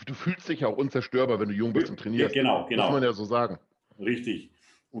 Du fühlst dich ja auch unzerstörbar, wenn du jung bist und trainierst. Ja, genau. Muss man ja so sagen. Richtig.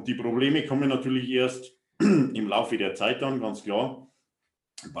 Und die Probleme kommen natürlich erst im Laufe der Zeit dann, ganz klar,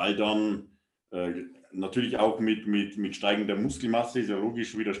 weil dann natürlich auch mit steigender Muskelmasse, ist ja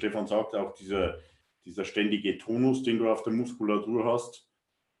logisch, wie der Stefan sagt, auch dieser ständige Tonus, den du auf der Muskulatur hast.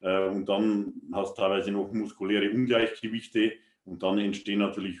 Und dann hast du teilweise noch muskuläre Ungleichgewichte und dann entstehen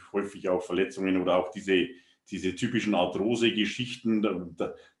natürlich häufig auch Verletzungen oder auch diese typischen Arthrose-Geschichten.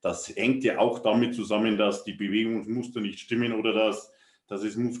 Das hängt ja auch damit zusammen, dass die Bewegungsmuster nicht stimmen oder dass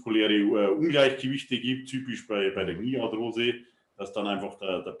es muskuläre Ungleichgewichte gibt, typisch bei der Kniearthrose, dass dann einfach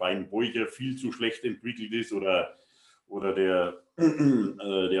der Beinbeuger viel zu schlecht entwickelt ist oder der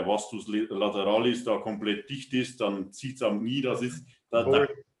Vastus lateralis da komplett dicht ist, dann zieht es am Knie. Das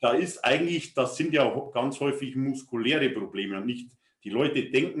sind ja ganz häufig muskuläre Probleme und nicht, die Leute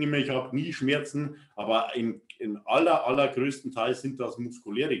denken immer, ich habe Knieschmerzen, aber in allergrößten Teil sind das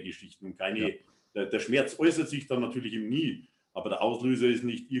muskuläre Geschichten und keine, der Schmerz äußert sich dann natürlich im Knie, aber der Auslöser ist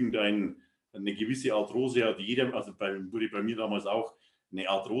nicht eine gewisse Arthrose, hat jeder, also wurde bei mir damals auch, eine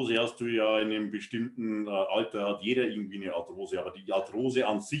Arthrose hast du ja in einem bestimmten Alter, hat jeder irgendwie eine Arthrose, aber die Arthrose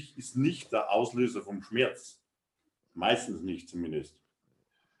an sich ist nicht der Auslöser vom Schmerz. Meistens nicht zumindest.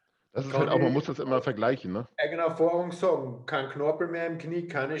 Das ist halt auch, man muss das immer vergleichen, ne? Eigener Erfahrung sagen, kein Knorpel mehr im Knie,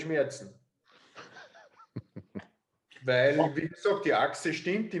 keine Schmerzen. Weil, wie gesagt, die Achse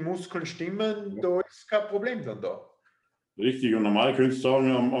stimmt, die Muskeln stimmen, da ist kein Problem dann da. Richtig, und normal könntest du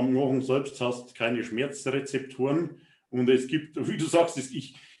sagen, am Knochen selbst hast keine Schmerzrezeptoren und es gibt, wie du sagst,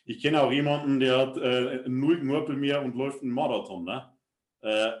 ich kenne auch jemanden, der hat 0 Knorpel mehr und läuft einen Marathon, ne?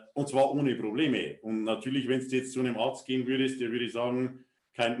 Und zwar ohne Probleme. Und natürlich, wenn du jetzt zu einem Arzt gehen würdest, der würde sagen,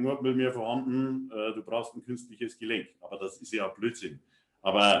 kein Knorpel mehr vorhanden, du brauchst ein künstliches Gelenk. Aber das ist ja Blödsinn.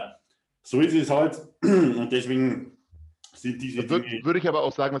 Aber so ist es halt und deswegen sind diese Dinge... Würde ich aber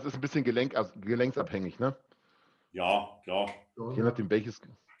auch sagen, das ist ein bisschen gelenksabhängig, ne? Ja, klar. Je nachdem, welches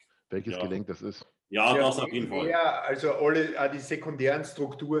Gelenk das ist. Ja, das auf jeden Fall. Ja, also auch die sekundären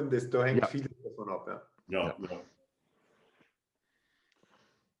Strukturen, da hängt vieles davon ab. Ja.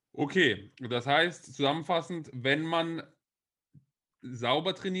 Okay, das heißt, zusammenfassend, wenn man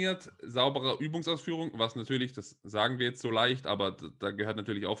sauber trainiert, saubere Übungsausführung, was natürlich, das sagen wir jetzt so leicht, aber da gehört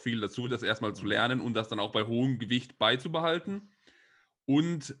natürlich auch viel dazu, das erstmal zu lernen und das dann auch bei hohem Gewicht beizubehalten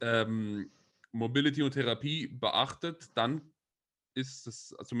und Mobility und Therapie beachtet, dann ist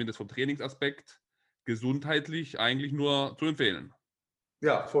es zumindest vom Trainingsaspekt gesundheitlich eigentlich nur zu empfehlen.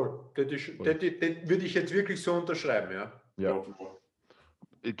 Ja, voll. Das würde ich jetzt wirklich so unterschreiben, ja.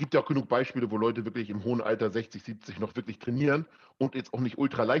 Es gibt ja auch genug Beispiele, wo Leute wirklich im hohen Alter 60, 70 noch wirklich trainieren und jetzt auch nicht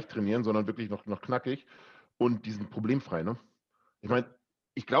ultra leicht trainieren, sondern wirklich noch knackig und die sind problemfrei. Ne? Ich meine,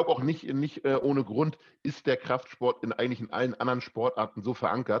 ich glaube auch nicht ohne Grund ist der Kraftsport eigentlich in allen anderen Sportarten so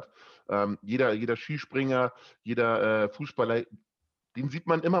verankert. Jeder Skispringer, jeder Fußballer, den sieht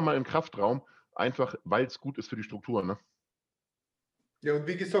man immer mal im Kraftraum, einfach weil es gut ist für die Struktur. Ne? Ja, und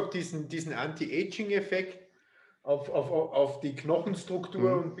wie gesagt, diesen Anti-Aging-Effekt auf die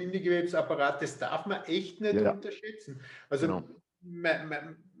Knochenstruktur und Bindegewebsapparat, das darf man echt nicht unterschätzen. Also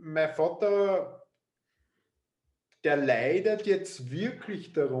mein Vater, der leidet jetzt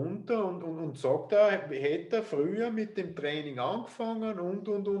wirklich darunter und sagt, er hätte früher mit dem Training angefangen und.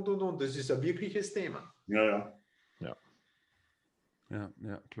 Das ist ein wirkliches Thema. Ja,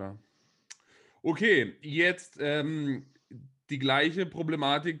 klar. Okay, jetzt die gleiche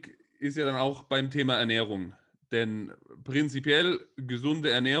Problematik ist ja dann auch beim Thema Ernährung. Denn prinzipiell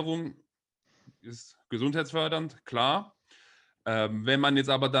gesunde Ernährung ist gesundheitsfördernd, klar. Wenn man jetzt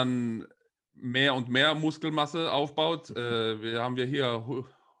aber dann mehr und mehr Muskelmasse aufbaut, wir haben ja hier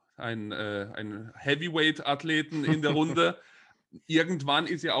einen Heavyweight-Athleten in der Runde. Irgendwann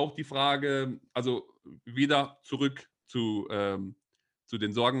ist ja auch die Frage, also wieder zurück zu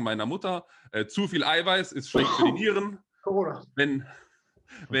den Sorgen meiner Mutter. Zu viel Eiweiß ist schlecht für die Nieren. Corona.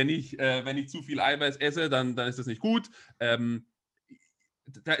 Wenn ich zu viel Eiweiß esse, dann ist das nicht gut. Da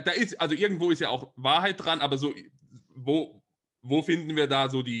ist, also irgendwo ist ja auch Wahrheit dran, aber so, wo finden wir da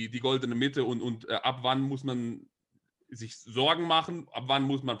so die goldene Mitte und ab wann muss man sich Sorgen machen, ab wann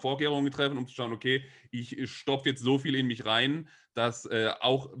muss man Vorkehrungen treffen, um zu schauen, okay, ich stopfe jetzt so viel in mich rein, dass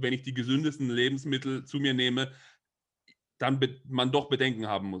auch wenn ich die gesündesten Lebensmittel zu mir nehme, dann man doch Bedenken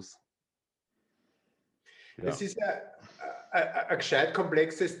haben muss. Es ist ein gescheit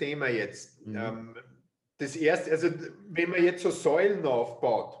komplexes Thema jetzt. Das erste, also wenn man jetzt so Säulen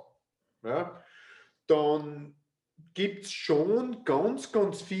aufbaut, dann gibt es schon ganz,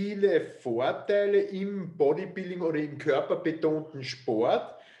 ganz viele Vorteile im Bodybuilding oder im körperbetonten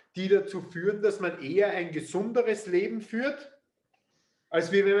Sport, die dazu führen, dass man eher ein gesunderes Leben führt,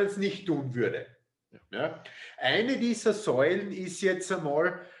 als wenn man es nicht tun würde. Ja? Eine dieser Säulen ist jetzt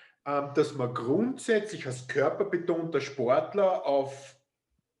einmal, dass man grundsätzlich als körperbetonter Sportler auf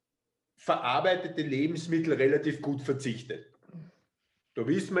verarbeitete Lebensmittel relativ gut verzichtet. Da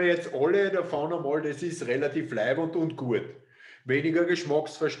wissen wir jetzt alle davon einmal, das ist relativ leibend und gut. Weniger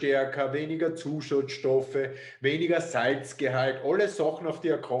Geschmacksverstärker, weniger Zusatzstoffe, weniger Salzgehalt, alle Sachen, auf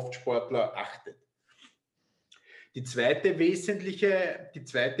die ein Kraftsportler achtet. Die zweite wesentliche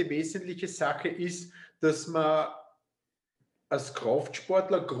Sache ist, dass man als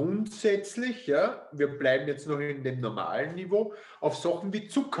Kraftsportler grundsätzlich, ja, wir bleiben jetzt noch in dem normalen Niveau, auf Sachen wie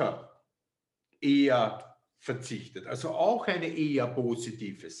Zucker eher verzichtet. Also auch eine eher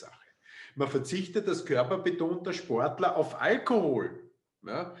positive Sache. Man verzichtet als körperbetonter Sportler auf Alkohol.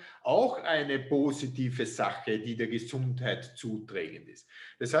 Ja, auch eine positive Sache, die der Gesundheit zuträgend ist.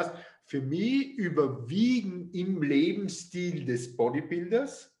 Das heißt, für mich überwiegen im Lebensstil des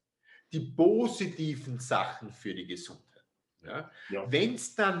Bodybuilders die positiven Sachen für die Gesundheit. Ja? Ja. Wenn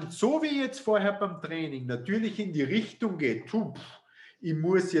es dann, so wie jetzt vorher beim Training, natürlich in die Richtung geht, ich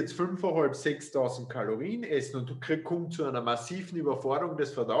muss jetzt 5.500, 6.000 Kalorien essen und du kommst zu einer massiven Überforderung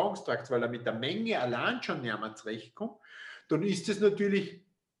des Verdauungstrakts, weil er mit der Menge allein schon nicht mehr zurechtkommt, dann ist es natürlich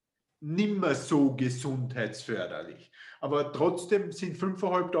nimmer so gesundheitsförderlich. Aber trotzdem sind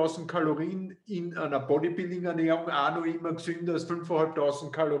 5.500 Kalorien in einer Bodybuilding-Ernährung auch noch immer gesünder als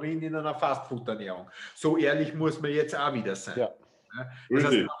 5.500 Kalorien in einer Fastfood-Ernährung. So ehrlich muss man jetzt auch wieder sein. Ja. Das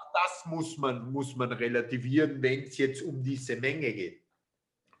heißt, auch das muss man relativieren, wenn es jetzt um diese Menge geht.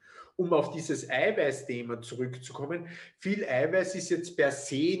 Um auf dieses Eiweißthema zurückzukommen, viel Eiweiß ist jetzt per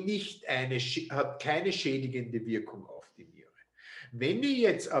se hat keine schädigende Wirkung auf die Niere. Wenn ich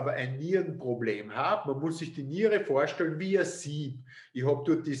jetzt aber ein Nierenproblem habe, man muss sich die Niere vorstellen wie ein Sieb. Ich habe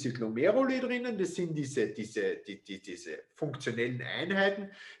dort diese Glomeruli drinnen, das sind diese funktionellen Einheiten,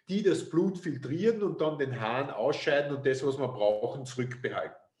 die das Blut filtrieren und dann den Hahn ausscheiden und das, was wir brauchen,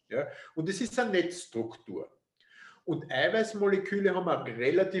 zurückbehalten. Ja? Und es ist eine Netzstruktur. Und Eiweißmoleküle haben eine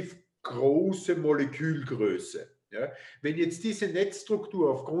relativ große Molekülgröße. Ja, wenn jetzt diese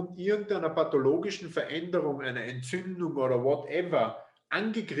Netzstruktur aufgrund irgendeiner pathologischen Veränderung, einer Entzündung oder whatever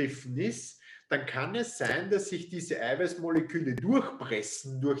angegriffen ist, dann kann es sein, dass sich diese Eiweißmoleküle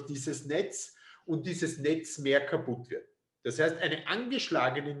durchpressen durch dieses Netz und dieses Netz mehr kaputt wird. Das heißt, eine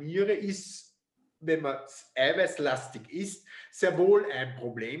angeschlagene Niere ist, wenn man eiweißlastig isst, sehr wohl ein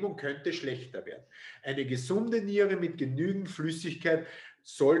Problem und könnte schlechter werden. Eine gesunde Niere mit genügend Flüssigkeit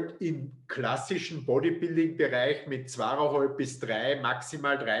sollte im klassischen Bodybuilding-Bereich mit 2,5 bis 3,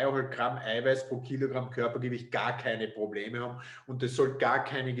 maximal 3,5 Gramm Eiweiß pro Kilogramm Körpergewicht gar keine Probleme haben und es soll gar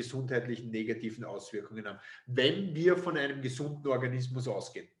keine gesundheitlichen negativen Auswirkungen haben, wenn wir von einem gesunden Organismus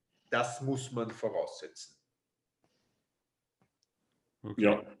ausgehen. Das muss man voraussetzen. Okay.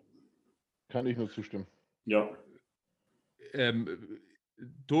 Ja. Kann ich nur zustimmen. Ja.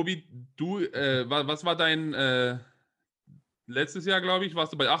 Tobi, du, was war dein letztes Jahr, glaube ich,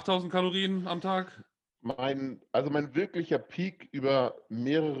 warst du bei 8.000 Kalorien am Tag? Mein wirklicher Peak über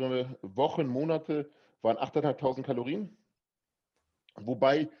mehrere Wochen, Monate waren 8.500 Kalorien.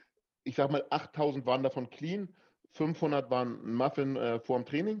 Wobei, ich sage mal, 8.000 waren davon clean, 500 waren ein Muffin vor dem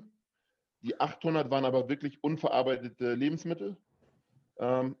Training. Die 800 waren aber wirklich unverarbeitete Lebensmittel.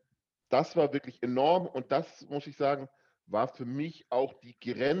 Das war wirklich enorm und das, muss ich sagen, war für mich auch die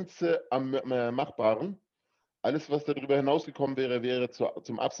Grenze am Machbaren. Alles, was darüber hinausgekommen wäre, wäre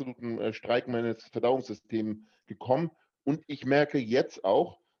zum absoluten Streiken meines Verdauungssystems gekommen. Und ich merke jetzt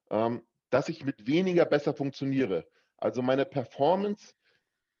auch, dass ich mit weniger besser funktioniere. Also meine Performance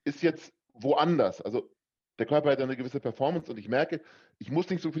ist jetzt woanders. Also der Körper hat eine gewisse Performance und ich merke, ich muss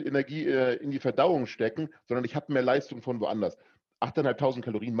nicht so viel Energie in die Verdauung stecken, sondern ich habe mehr Leistung von woanders. 8.500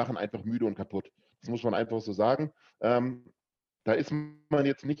 Kalorien machen einfach müde und kaputt. Das muss man einfach so sagen. Da ist man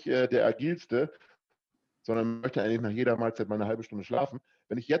jetzt nicht der Agilste, sondern möchte eigentlich nach jeder Mahlzeit mal eine halbe Stunde schlafen.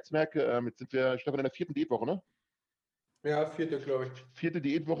 Wenn ich jetzt merke, jetzt sind wir, Stefan, in der 4. Diätwoche, ne? Ja, 4. glaube ich. 4.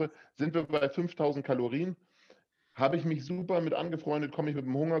 Diätwoche, sind wir bei 5.000 Kalorien. Habe ich mich super mit angefreundet, komme ich mit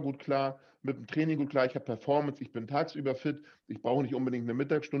dem Hunger gut klar, mit dem Training gut klar, ich habe Performance, ich bin tagsüber fit, ich brauche nicht unbedingt eine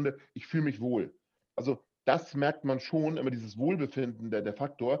Mittagsstunde, ich fühle mich wohl. Also das merkt man schon, immer dieses Wohlbefinden, der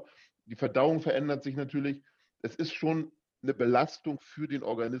Faktor. Die Verdauung verändert sich natürlich. Es ist schon eine Belastung für den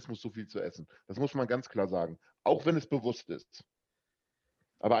Organismus, so viel zu essen. Das muss man ganz klar sagen. Auch wenn es bewusst ist.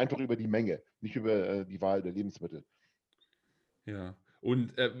 Aber einfach über die Menge, nicht über die Wahl der Lebensmittel. Ja.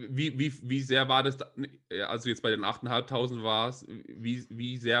 Und wie sehr war das, also jetzt bei den 8.500 war es,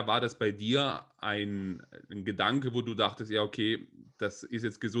 wie sehr war das bei dir ein Gedanke, wo du dachtest, ja okay, das ist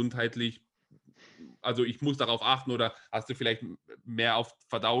jetzt gesundheitlich, also ich muss darauf achten, oder hast du vielleicht mehr auf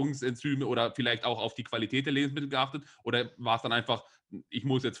Verdauungsenzyme oder vielleicht auch auf die Qualität der Lebensmittel geachtet, oder war es dann einfach, ich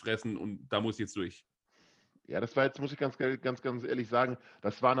muss jetzt fressen und da muss ich jetzt durch? Ja, das war jetzt, muss ich ganz ehrlich sagen,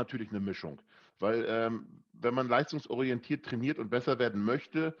 das war natürlich eine Mischung. Weil wenn man leistungsorientiert trainiert und besser werden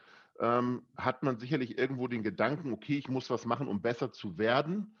möchte, hat man sicherlich irgendwo den Gedanken, okay, ich muss was machen, um besser zu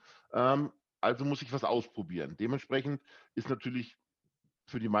werden. Also muss ich was ausprobieren. Dementsprechend ist natürlich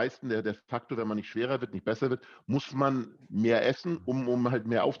für die meisten der Faktor, wenn man nicht schwerer wird, nicht besser wird, muss man mehr essen, um halt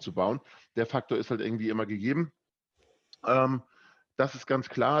mehr aufzubauen. Der Faktor ist halt irgendwie immer gegeben. Ähm, Das ist ganz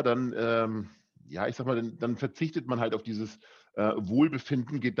klar. Dann, ja, ich sag mal, dann verzichtet man halt auf dieses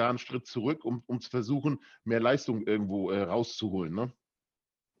Wohlbefinden, geht da einen Schritt zurück, um zu versuchen, mehr Leistung irgendwo rauszuholen. Ne?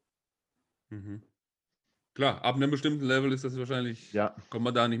 Mhm. Klar, ab einem bestimmten Level ist das wahrscheinlich, Ja, kommt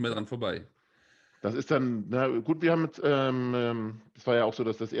man da nicht mehr dran vorbei. das ist dann, na gut, wir haben mit, das war ja auch so,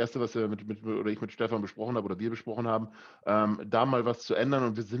 dass das Erste, was wir oder ich mit Stefan besprochen habe oder wir besprochen haben, da mal was zu ändern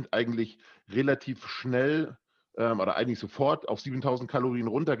und wir sind eigentlich relativ schnell oder eigentlich sofort auf 7000 Kalorien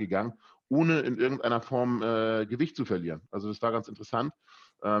runtergegangen, ohne in irgendeiner Form Gewicht zu verlieren. Also das war ganz interessant.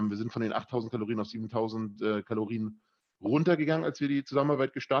 Wir sind von den 8000 Kalorien auf 7000 Kalorien runtergegangen, als wir die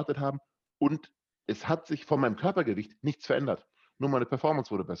Zusammenarbeit gestartet haben und es hat sich von meinem Körpergewicht nichts verändert. Nur meine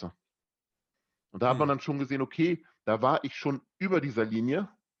Performance wurde besser. Und da hat man dann schon gesehen, okay, da war ich schon über dieser Linie,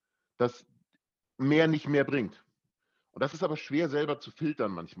 dass mehr nicht mehr bringt. Und das ist aber schwer selber zu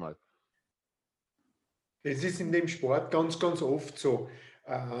filtern manchmal. Es ist in dem Sport ganz, ganz oft so.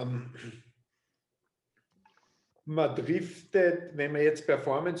 Man driftet, wenn man jetzt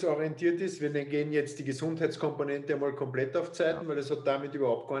performanceorientiert ist, wir gehen jetzt die Gesundheitskomponente einmal komplett auf Zeiten, weil das hat damit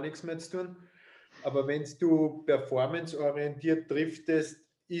überhaupt gar nichts mehr zu tun. Aber wenn du performanceorientiert driftest,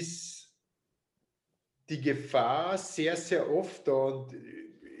 ist die Gefahr sehr, sehr oft da. Und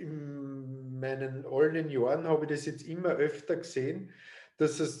in meinen allen Jahren habe ich das jetzt immer öfter gesehen,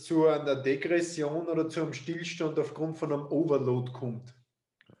 dass es zu einer Degression oder zu einem Stillstand aufgrund von einem Overload kommt.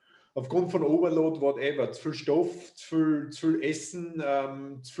 Aufgrund von Overload, whatever, zu viel Stoff, zu viel Essen,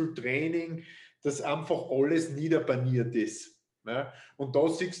 zu viel Training, dass einfach alles niederbaniert ist. Ja? Und da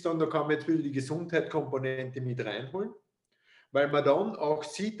siehst du dann, da kann man jetzt wieder die Gesundheitskomponente mit reinholen, weil man dann auch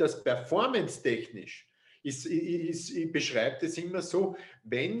sieht, dass performance-technisch, ich beschreibe das immer so,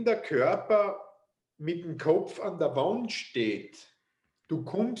 wenn der Körper mit dem Kopf an der Wand steht, du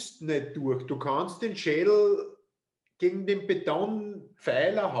kommst nicht durch, du kannst den Schädel gegen den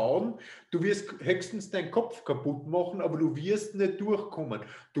Betonpfeiler hauen, du wirst höchstens deinen Kopf kaputt machen, aber du wirst nicht durchkommen.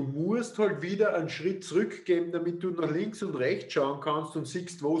 Du musst halt wieder einen Schritt zurückgeben, damit du nach links und rechts schauen kannst und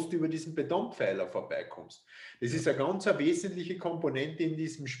siehst, wo du über diesen Betonpfeiler vorbeikommst. Das ist eine ganz wesentliche Komponente in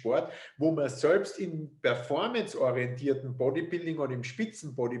diesem Sport, wo man selbst im performanceorientierten Bodybuilding oder im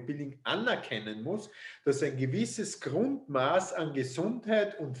Spitzenbodybuilding anerkennen muss, dass ein gewisses Grundmaß an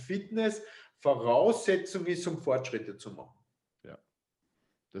Gesundheit und Fitness Voraussetzung ist, um Fortschritte zu machen. Ja.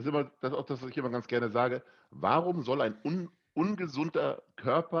 Das ist immer das, auch das, was ich immer ganz gerne sage. Warum soll ein ungesunder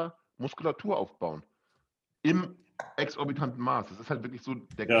Körper Muskulatur aufbauen? Im exorbitanten Maß. Es ist halt wirklich so,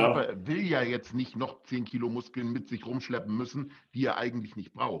 der Körper will ja jetzt nicht noch 10 Kilo Muskeln mit sich rumschleppen müssen, die er eigentlich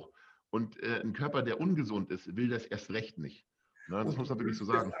nicht braucht. Und ein Körper, der ungesund ist, will das erst recht nicht. Ne, das muss man wirklich so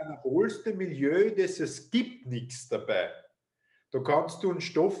sagen. Das anabolste Milieu, das es gibt, nichts dabei. Da kannst du einen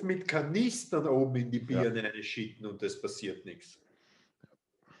Stoff mit Kanistern oben in die Birne einschütten und es passiert nichts.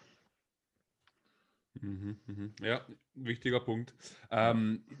 Ja, wichtiger Punkt.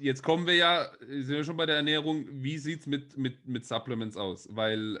 Jetzt kommen wir ja, sind wir schon bei der Ernährung. Wie sieht es mit Supplements aus?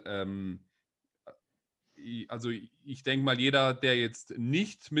 Weil, also ich denke mal, jeder, der jetzt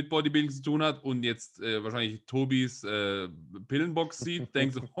nicht mit Bodybuilding zu tun hat und jetzt wahrscheinlich Tobis Pillenbox sieht,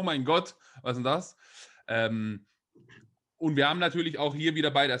 denkt so, oh mein Gott, was ist denn das? Und wir haben natürlich auch hier wieder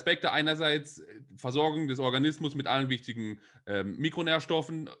beide Aspekte. Einerseits Versorgung des Organismus mit allen wichtigen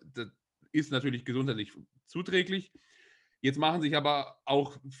Mikronährstoffen. Das ist natürlich gesundheitlich zuträglich. Jetzt machen sich aber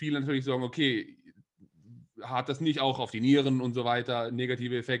auch viele natürlich Sorgen, okay, hat das nicht auch auf die Nieren und so weiter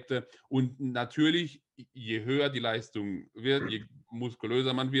negative Effekte? Und natürlich, je höher die Leistung wird, je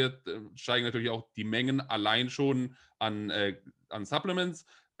muskulöser man wird, steigen natürlich auch die Mengen allein schon an Supplements.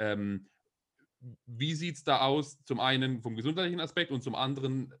 Wie sieht es da aus? Zum einen vom gesundheitlichen Aspekt und zum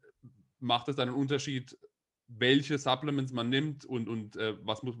anderen macht es dann einen Unterschied, welche Supplements man nimmt und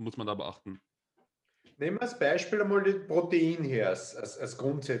was muss man da beachten? Nehmen wir als Beispiel einmal das Protein her, als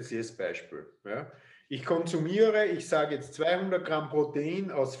grundsätzliches Beispiel. Ja. Ich konsumiere, ich sage jetzt 200 Gramm Protein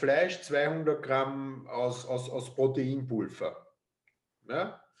aus Fleisch, 200 Gramm aus Proteinpulver.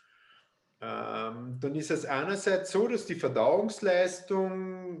 Ja. Dann ist es einerseits so, dass die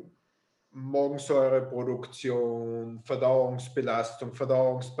Verdauungsleistung Magensäureproduktion, Verdauungsbelastung,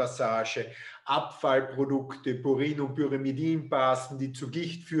 Verdauungspassage, Abfallprodukte, Purin- und Pyrimidinbasen, die zu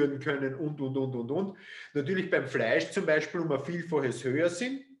Gicht führen können und. Natürlich beim Fleisch zum Beispiel um ein Vielfaches höher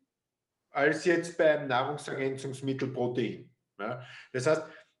sind, als jetzt beim Nahrungsergänzungsmittel Protein. Ja, das heißt,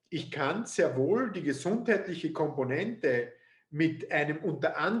 ich kann sehr wohl die gesundheitliche Komponente mit einem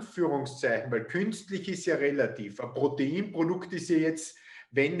unter Anführungszeichen, weil künstlich ist ja relativ, ein Proteinprodukt ist ja jetzt,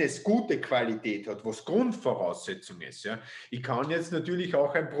 wenn es gute Qualität hat, was Grundvoraussetzung ist. Ja. Ich kann jetzt natürlich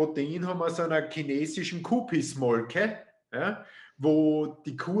auch ein Protein haben aus einer chinesischen Kuhpissmolke, ja, wo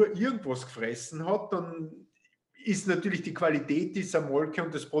die Kuh irgendwas gefressen hat, dann ist natürlich die Qualität dieser Molke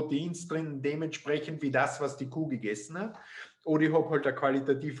und des Proteins drin dementsprechend wie das, was die Kuh gegessen hat. Oder ich habe halt ein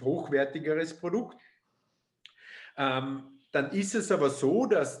qualitativ hochwertigeres Produkt. Dann ist es aber so,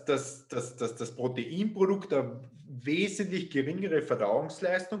 dass das Proteinprodukt eine wesentlich geringere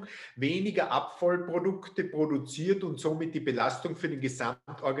Verdauungsleistung, weniger Abfallprodukte produziert und somit die Belastung für den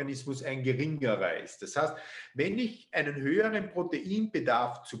Gesamtorganismus ein geringerer ist. Das heißt, wenn ich einen höheren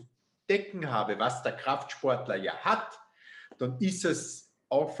Proteinbedarf zu decken habe, was der Kraftsportler ja hat, dann ist es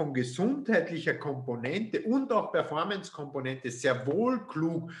auch von gesundheitlicher Komponente und auch Performance-Komponente sehr wohl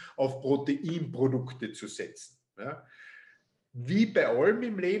klug, auf Proteinprodukte zu setzen. Ja. Wie bei allem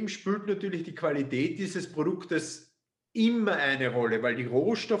im Leben spielt natürlich die Qualität dieses Produktes immer eine Rolle, weil die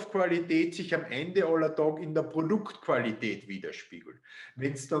Rohstoffqualität sich am Ende aller Tage in der Produktqualität widerspiegelt.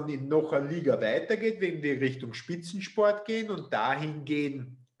 Wenn es dann in noch eine Liga weitergeht, wenn wir Richtung Spitzensport gehen und dahin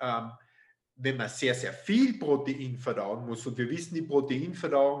gehen, wenn man sehr, sehr viel Protein verdauen muss, und wir wissen, die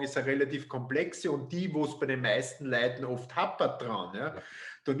Proteinverdauung ist eine relativ komplexe und die, wo es bei den meisten Leuten oft hapert dran, ja,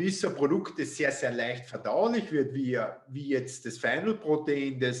 dann ist ein Produkt, das sehr, sehr leicht verdaulich wird, wie jetzt das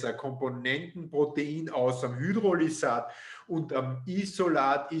Final-Protein, das ein Komponentenprotein aus einem Hydrolysat und am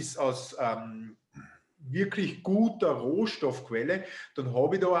Isolat ist aus wirklich guter Rohstoffquelle, dann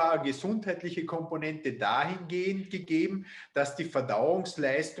habe ich da auch eine gesundheitliche Komponente dahingehend gegeben, dass die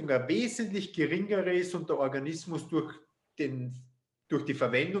Verdauungsleistung eine wesentlich geringere ist und der Organismus durch die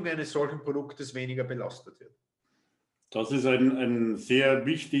Verwendung eines solchen Produktes weniger belastet wird. Das ist ein sehr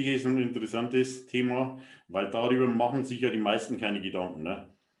wichtiges und interessantes Thema, weil darüber machen sich ja die meisten keine Gedanken. Ne?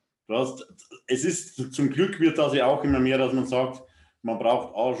 Es ist, zum Glück wird das ja auch immer mehr, dass man sagt, man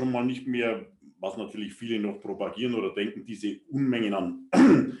braucht auch schon mal nicht mehr, was natürlich viele noch propagieren oder denken, diese Unmengen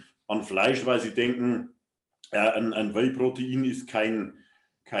an Fleisch, weil sie denken, ein Whey-Protein ist kein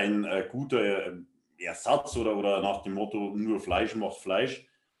guter Ersatz oder nach dem Motto, nur Fleisch macht Fleisch.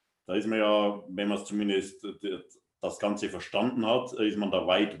 Da ist man ja, wenn man es zumindest das Ganze verstanden hat, ist man da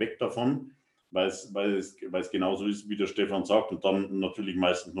weit weg davon, weil es genauso ist, wie der Stefan sagt, und dann natürlich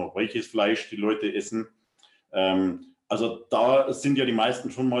meistens noch welches Fleisch die Leute essen. Also da sind ja die meisten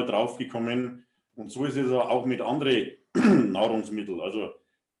schon mal drauf gekommen, und so ist es auch mit anderen Nahrungsmitteln. Also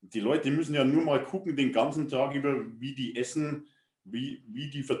die Leute müssen ja nur mal gucken den ganzen Tag über, wie die essen, wie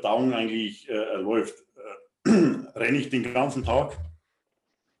die Verdauung eigentlich läuft. Renne ich den ganzen Tag,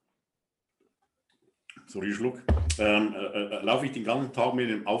 laufe ich den ganzen Tag mit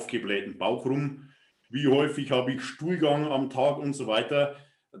einem aufgeblähten Bauch rum, wie häufig habe ich Stuhlgang am Tag und so weiter.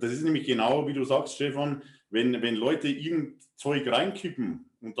 Das ist nämlich genau, wie du sagst, Stefan, wenn Leute irgend Zeug reinkippen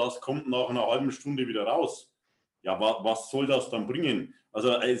und das kommt nach einer halben Stunde wieder raus, ja, was soll das dann bringen?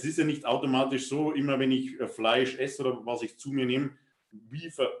 Also es ist ja nicht automatisch so, immer wenn ich Fleisch esse oder was ich zu mir nehme,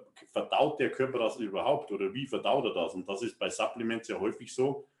 wie verdaut der Körper das überhaupt oder wie verdaut er das? Und das ist bei Supplements ja häufig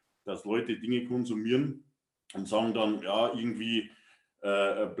so, dass Leute Dinge konsumieren und sagen dann, ja, irgendwie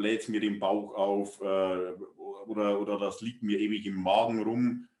bläht es mir den Bauch auf oder das liegt mir ewig im Magen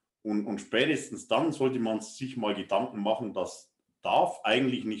rum. Und spätestens dann sollte man sich mal Gedanken machen, das darf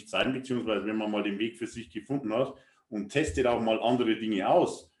eigentlich nicht sein, beziehungsweise wenn man mal den Weg für sich gefunden hat und testet auch mal andere Dinge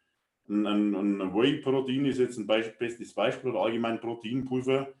aus. Ein Whey-Protein ist jetzt ein bestes Beispiel oder allgemein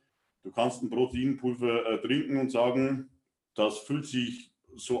Proteinpulver. Du kannst ein Proteinpulver trinken und sagen, das fühlt sich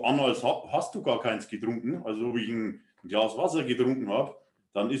so an, als hast du gar keins getrunken. Also wenn ich ein Glas Wasser getrunken habe,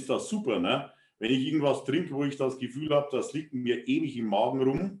 dann ist das super. Ne? Wenn ich irgendwas trinke, wo ich das Gefühl habe, das liegt mir ewig im Magen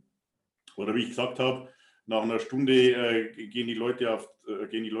rum, oder wie ich gesagt habe, nach einer Stunde gehen die Leute auf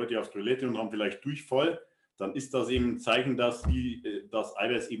Toilette und haben vielleicht Durchfall, dann ist das eben ein Zeichen, dass die das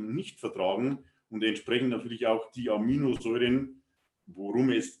Eiweiß eben nicht vertragen und entsprechend natürlich auch die Aminosäuren, worum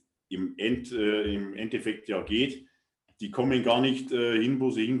es im Endeffekt ja geht, die kommen gar nicht hin,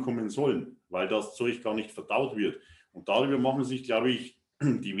 wo sie hinkommen sollen, weil das Zeug gar nicht verdaut wird. Und darüber machen sich, glaube ich,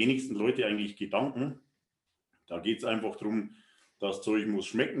 die wenigsten Leute eigentlich Gedanken. Da geht es einfach darum, das Zeug muss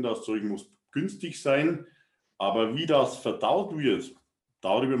schmecken, das Zeug muss günstig sein, aber wie das verdaut wird,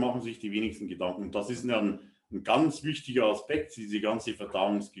 darüber machen sich die wenigsten Gedanken. Und das ist ja ein ganz wichtiger Aspekt, diese ganze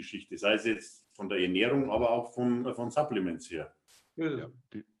Verdauungsgeschichte, sei es jetzt von der Ernährung, aber auch von Supplements her. Ja,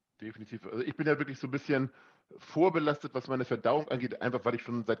 definitiv. Also ich bin ja wirklich so ein bisschen vorbelastet, was meine Verdauung angeht, einfach weil ich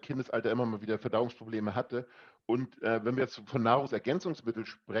schon seit Kindesalter immer mal wieder Verdauungsprobleme hatte. Und wenn wir jetzt von Nahrungsergänzungsmitteln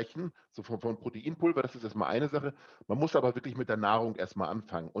sprechen, so von Proteinpulver, das ist erstmal eine Sache. Man muss aber wirklich mit der Nahrung erstmal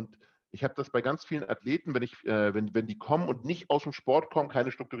anfangen. Und ich habe das bei ganz vielen Athleten, wenn die kommen und nicht aus dem Sport kommen,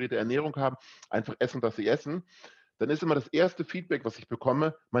 keine strukturierte Ernährung haben, einfach essen, was sie essen, dann ist immer das erste Feedback, was ich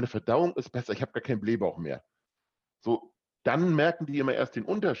bekomme, meine Verdauung ist besser, ich habe gar keinen Blähbauch mehr. So, dann merken die immer erst den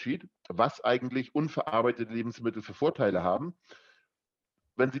Unterschied, was eigentlich unverarbeitete Lebensmittel für Vorteile haben.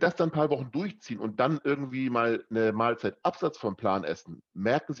 Wenn sie das dann ein paar Wochen durchziehen und dann irgendwie mal eine Mahlzeit abseits vom Plan essen,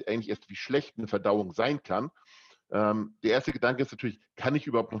 merken sie eigentlich erst, wie schlecht eine Verdauung sein kann. Der erste Gedanke ist natürlich, kann ich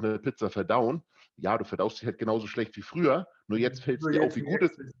überhaupt noch eine Pizza verdauen? Ja, du verdaust dich halt genauso schlecht wie früher, nur jetzt fällt es dir auf, wie gut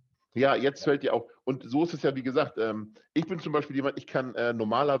es ist. Ja, jetzt fällt dir auf. Und so ist es ja, wie gesagt, ich bin zum Beispiel jemand, ich kann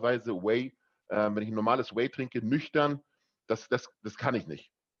normalerweise Whey, wenn ich ein normales Whey trinke, nüchtern, das kann ich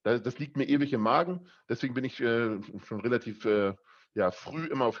nicht. Das liegt mir ewig im Magen. Deswegen bin ich schon relativ früh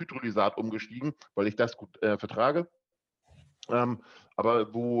immer auf Hydrolysat umgestiegen, weil ich das gut vertrage.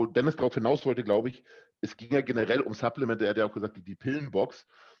 Aber wo Dennis darauf hinaus wollte, glaube ich, es ging ja generell um Supplemente. Er hat ja auch gesagt, die Pillenbox.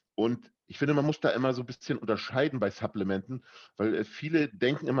 Und ich finde, man muss da immer so ein bisschen unterscheiden bei Supplementen, weil viele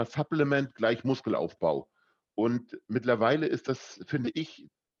denken immer Supplement gleich Muskelaufbau. Und mittlerweile ist das, finde ich,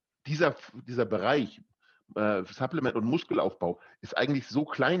 dieser Bereich Supplement und Muskelaufbau ist eigentlich so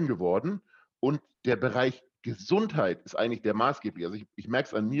klein geworden und der Bereich Gesundheit ist eigentlich der maßgebliche. Also ich merke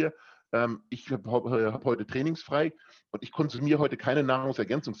es an mir, ich hab heute trainingsfrei und ich konsumiere heute keine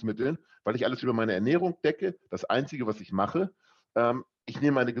Nahrungsergänzungsmittel, weil ich alles über meine Ernährung decke. Das Einzige, was ich mache, ich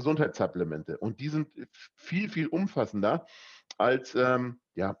nehme meine Gesundheitssupplemente und die sind viel, viel umfassender als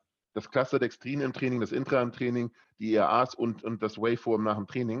das Clusterdextrin im Training, das Intra im Training, die ERAs und das Whey-Form nach dem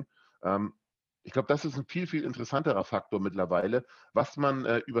Training. Ich glaube, das ist ein viel, viel interessanterer Faktor mittlerweile, was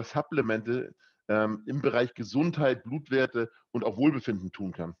man über Supplemente im Bereich Gesundheit, Blutwerte und auch Wohlbefinden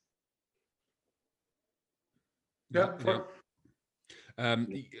tun kann. Ja, voll.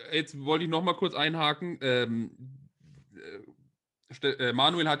 Jetzt wollte ich noch mal kurz einhaken.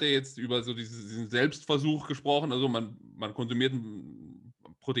 Manuel hat ja jetzt über so diesen Selbstversuch gesprochen. Also man konsumiert ein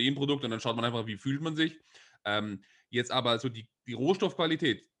Proteinprodukt und dann schaut man einfach, wie fühlt man sich. Jetzt aber so die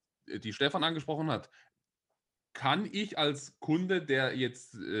Rohstoffqualität, die Stefan angesprochen hat, kann ich als Kunde, der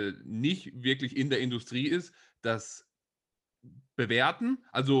jetzt nicht wirklich in der Industrie ist, das bewerten?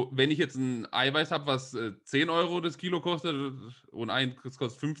 Also wenn ich jetzt ein Eiweiß habe, was 10 Euro das Kilo kostet und das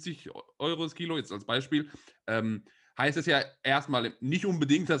kostet 50 Euro das Kilo, jetzt als Beispiel, heißt es ja erstmal nicht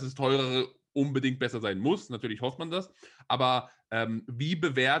unbedingt, dass es teurere unbedingt besser sein muss. Natürlich hofft man das. Aber wie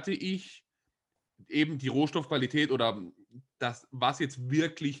bewerte ich eben die Rohstoffqualität oder das, was jetzt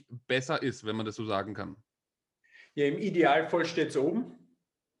wirklich besser ist, wenn man das so sagen kann? Ja, im Idealfall steht es oben.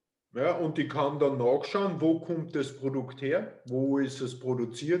 Ja, und ich kann dann nachschauen, wo kommt das Produkt her, wo ist es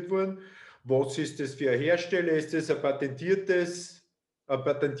produziert worden, was ist das für ein Hersteller, ist das ein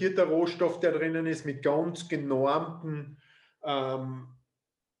patentierter Rohstoff, der drinnen ist, mit ganz genormten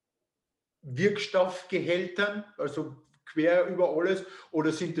Wirkstoffgehältern, also quer über alles,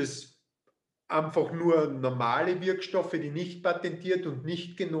 oder sind es einfach nur normale Wirkstoffe, die nicht patentiert und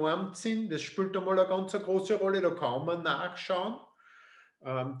nicht genormt sind? Das spielt einmal eine ganz große Rolle, da kann man nachschauen.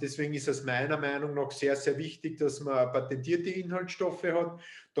 Deswegen ist es meiner Meinung nach sehr, sehr wichtig, dass man patentierte Inhaltsstoffe hat.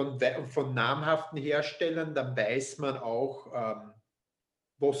 Dann von namhaften Herstellern, dann weiß man auch,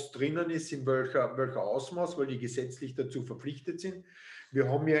 was drinnen ist, in welcher Ausmaß, weil die gesetzlich dazu verpflichtet sind. Wir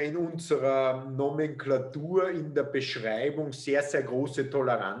haben ja in unserer Nomenklatur, in der Beschreibung sehr, sehr große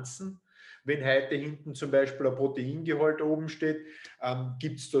Toleranzen. Wenn heute hinten zum Beispiel ein Proteingehalt oben steht,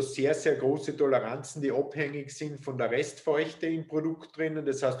 gibt es da sehr, sehr große Toleranzen, die abhängig sind von der Restfeuchte im Produkt drinnen.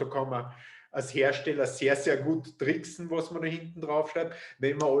 Das heißt, da kann man als Hersteller sehr, sehr gut tricksen, was man da hinten drauf schreibt.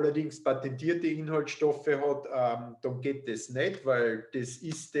 Wenn man allerdings patentierte Inhaltsstoffe hat, dann geht das nicht, weil das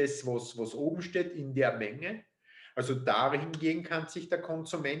ist das, was oben steht in der Menge. Also dahingehend kann sich der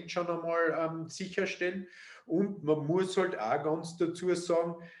Konsument schon einmal sicherstellen. Und man muss halt auch ganz dazu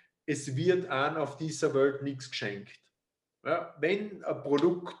sagen, es wird an auf dieser Welt nichts geschenkt. Ja, wenn ein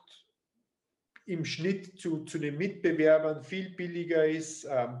Produkt im Schnitt zu den Mitbewerbern viel billiger ist,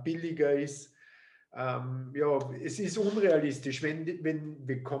 es ist unrealistisch, wenn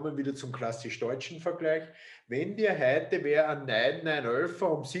wir kommen wieder zum klassisch deutschen Vergleich, wenn dir heute wer ein 911er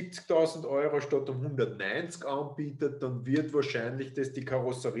um 70.000 Euro statt um 190 anbietet, dann wird wahrscheinlich das die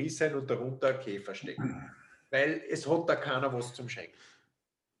Karosserie sein und darunter ein Käfer stecken. Weil es hat da keiner was zum Schenken.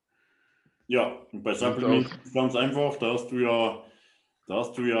 Ja, und bei Supplements ist es ganz einfach, da hast du ja,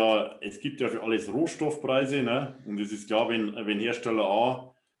 es gibt ja für alles Rohstoffpreise, ne? Und es ist klar, wenn Hersteller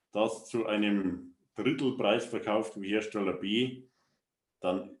A das zu einem Drittelpreis verkauft wie Hersteller B,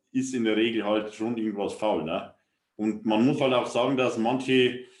 dann ist in der Regel halt schon irgendwas faul, ne? Und man muss halt auch sagen, dass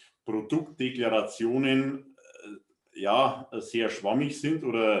manche Produktdeklarationen ja sehr schwammig sind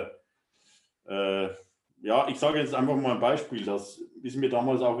oder ja, ich sage jetzt einfach mal ein Beispiel, das ist mir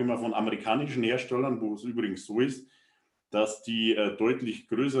damals auch immer von amerikanischen Herstellern, wo es übrigens so ist, dass die deutlich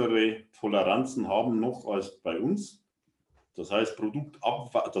größere Toleranzen haben noch als bei uns. Das heißt,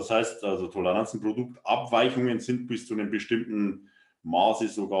 also Toleranzen, Produktabweichungen sind bis zu einem bestimmten Maße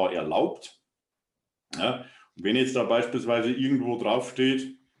sogar erlaubt. Ja, und wenn jetzt da beispielsweise irgendwo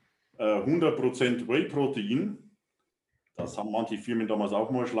draufsteht, 100% Whey-Protein, das haben manche Firmen damals auch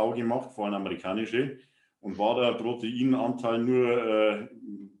mal schlau gemacht, vor allem amerikanische, und war der Proteinanteil nur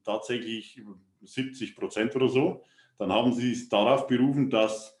tatsächlich 70% oder so, dann haben sie es darauf berufen,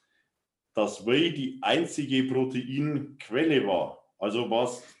 dass das Whey die einzige Proteinquelle war. Also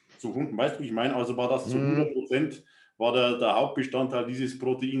was zu 100%, weißt du, wie ich meine? Also war das zu 100% war der Hauptbestandteil dieses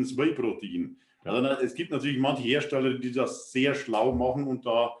Proteins Whey-Protein. Also es gibt natürlich manche Hersteller, die das sehr schlau machen und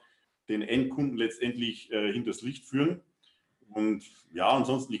da den Endkunden letztendlich hinters Licht führen. Und ja,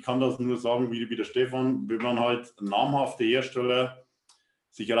 ansonsten, ich kann das nur sagen, wie der Stefan, wenn man halt namhafte Hersteller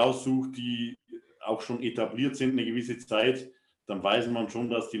sich raussucht, die auch schon etabliert sind eine gewisse Zeit, dann weiß man schon,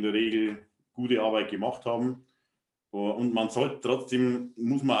 dass die in der Regel gute Arbeit gemacht haben. Und man sollte trotzdem,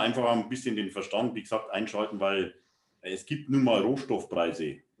 muss man einfach ein bisschen den Verstand, wie gesagt, einschalten, weil es gibt nun mal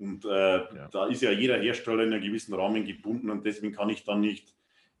Rohstoffpreise. Und da ist ja jeder Hersteller in einem gewissen Rahmen gebunden und deswegen kann ich dann nicht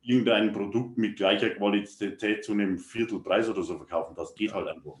irgendein Produkt mit gleicher Qualität zu einem Viertelpreis oder so verkaufen. Das geht halt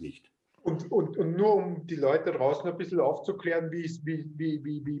einfach nicht. Und nur um die Leute draußen ein bisschen aufzuklären,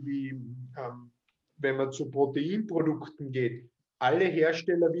 wenn man zu Proteinprodukten geht. Alle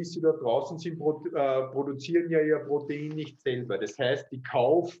Hersteller, wie sie da draußen sind, produzieren ja ihr Protein nicht selber. Das heißt, die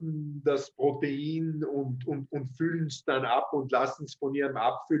kaufen das Protein und füllen es dann ab und lassen es von ihrem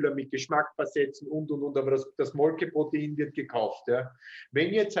Abfüller mit Geschmack versetzen und. Aber das Molkeprotein wird gekauft. Ja.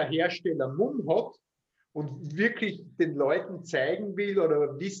 Wenn jetzt ein Hersteller Mumm hat und wirklich den Leuten zeigen will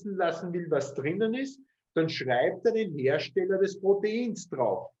oder wissen lassen will, was drinnen ist, dann schreibt er den Hersteller des Proteins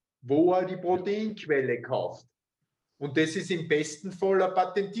drauf, wo er die Proteinquelle kauft. Und das ist im besten Fall ein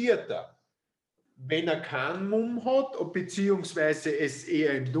patentierter. Wenn er keinen Mumm hat, beziehungsweise es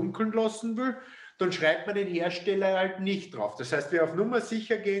eher im Dunkeln lassen will, dann schreibt man den Hersteller halt nicht drauf. Das heißt, wer auf Nummer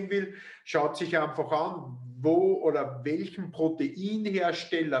sicher gehen will, schaut sich einfach an, wo oder welchen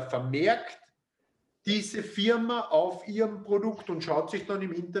Proteinhersteller vermerkt diese Firma auf ihrem Produkt und schaut sich dann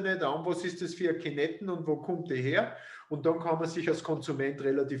im Internet an, was ist das für Kinetten und wo kommt die her. Und dann kann man sich als Konsument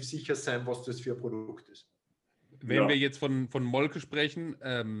relativ sicher sein, was das für ein Produkt ist. Wenn wir jetzt von Molke sprechen,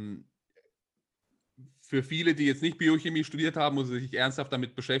 für viele, die jetzt nicht Biochemie studiert haben und sich ernsthaft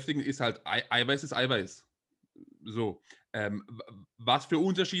damit beschäftigen, ist halt Eiweiß ist Eiweiß. So, was für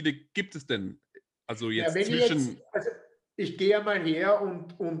Unterschiede gibt es denn? Also jetzt zwischen... Ich gehe mal her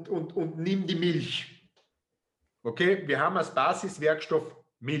und nehme die Milch. Okay, wir haben als Basiswerkstoff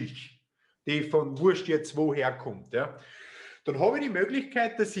Milch, die von Wurscht jetzt woher kommt. Ja. Dann habe ich die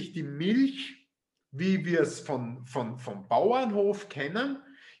Möglichkeit, dass ich die Milch, wie wir es vom Bauernhof kennen,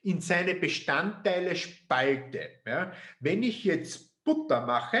 in seine Bestandteile spalte. Ja. Wenn ich jetzt Butter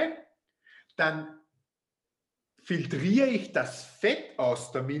mache, dann filtriere ich das Fett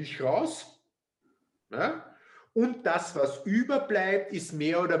aus der Milch raus. Ja. Und das, was überbleibt, ist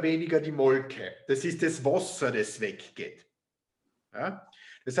mehr oder weniger die Molke. Das ist das Wasser, das weggeht. Ja?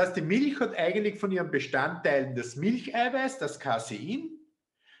 Das heißt, die Milch hat eigentlich von ihren Bestandteilen das Milcheiweiß, das Casein,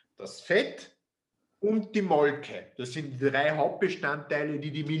 das Fett und die Molke. Das sind die 3 Hauptbestandteile,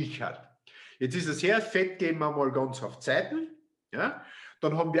 die die Milch hat. Jetzt ist es her, Fett geben wir mal ganz auf Seiten. Ja?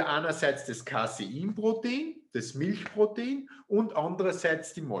 Dann haben wir einerseits das Caseinprotein, das Milchprotein und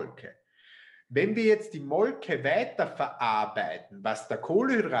andererseits die Molke. Wenn wir jetzt die Molke weiter verarbeiten, was der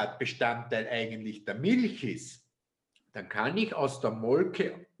Kohlenhydratbestandteil eigentlich der Milch ist, dann kann ich aus der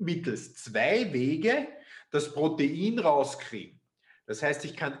Molke mittels 2 Wege das Protein rauskriegen. Das heißt,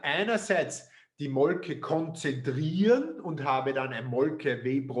 ich kann einerseits die Molke konzentrieren und habe dann ein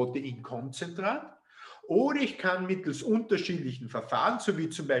Molke-Whey-Protein-Konzentrat, oder ich kann mittels unterschiedlichen Verfahren, so wie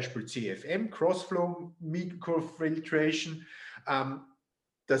zum Beispiel CFM, Cross-Flow Microfiltration,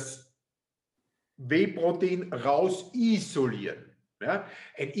 das Whey-Protein raus isolieren. Ja?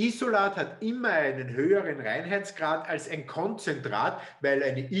 Ein Isolat hat immer einen höheren Reinheitsgrad als ein Konzentrat, weil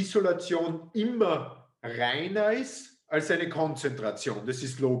eine Isolation immer reiner ist als eine Konzentration. Das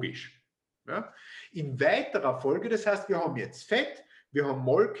ist logisch. Ja? In weiterer Folge, das heißt, wir haben jetzt Fett, wir haben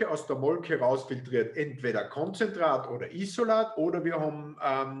Molke, aus der Molke rausfiltriert, entweder Konzentrat oder Isolat, oder wir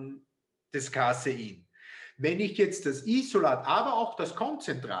haben das Casein. Wenn ich jetzt das Isolat, aber auch das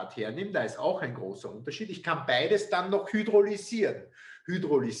Konzentrat hernehme, da ist auch ein großer Unterschied. Ich kann beides dann noch hydrolysieren.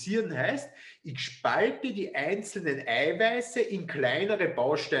 Hydrolysieren heißt, ich spalte die einzelnen Eiweiße in kleinere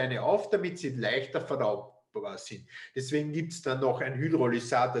Bausteine auf, damit sie leichter verdaubar sind. Deswegen gibt es dann noch ein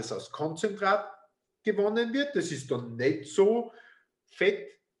Hydrolysat, das aus Konzentrat gewonnen wird. Das ist dann nicht so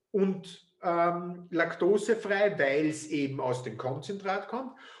fett- und laktosefrei, weil es eben aus dem Konzentrat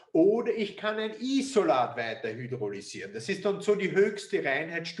kommt. Oder ich kann ein Isolat weiter hydrolysieren. Das ist dann so die höchste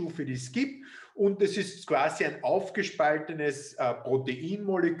Reinheitsstufe, die es gibt. Und es ist quasi ein aufgespaltenes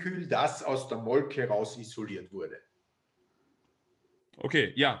Proteinmolekül, das aus der Molke raus isoliert wurde.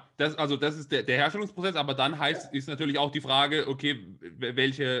 Okay, ja, das ist der Herstellungsprozess, aber dann ist natürlich auch die Frage, okay,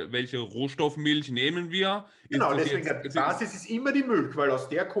 welche Rohstoffmilch nehmen wir? Genau, deswegen die Basis ist immer die Milch, weil aus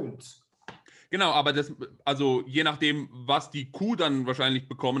der kommt es. Genau, aber je nachdem, was die Kuh dann wahrscheinlich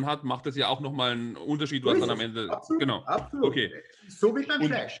bekommen hat, macht das ja auch nochmal einen Unterschied, was dann am Ende. Absolut, genau. Absolut. Okay. So wie beim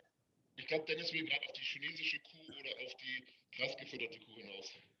Fleisch. Ich glaube, Dennis will gerade auf die chinesische Kuh oder auf die grasgefütterte Kuh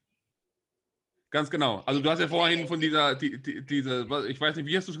hinaus. Ganz genau. Also du hast ja vorhin von diese, ich weiß nicht,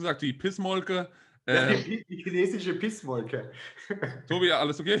 wie hast du es gesagt, die Pissmolke. Die chinesische Pissmolke. Tobias,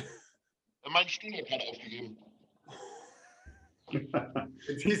 alles okay? Mein Stuhl hat gerade aufgegeben.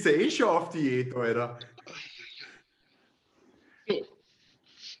 Jetzt ist er schon auf Diät, Alter. So,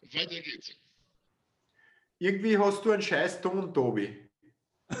 weiter geht's. Irgendwie hast du einen scheiß Ton, Tobi.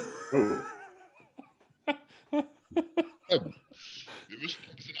 Wir müssen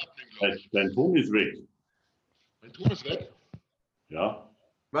ein bisschen abnehmen, glaube ich. Dein Ton ist weg. Mein Ton ist weg. Ja.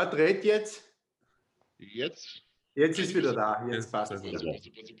 Was dreht jetzt? Jetzt? Jetzt ist wieder da. Jetzt passt es. Super,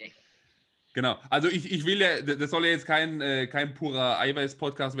 super, super. Genau. Also ich will ja, das soll ja jetzt kein purer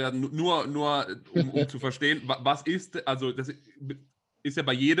Eiweiß-Podcast werden, nur um zu verstehen, was ist, also das ist ja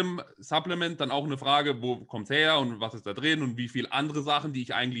bei jedem Supplement dann auch eine Frage, wo kommt es her und was ist da drin und wie viele andere Sachen, die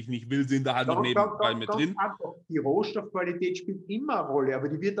ich eigentlich nicht will, sind da halt noch nebenbei mit drin. Einfach. Die Rohstoffqualität spielt immer eine Rolle, aber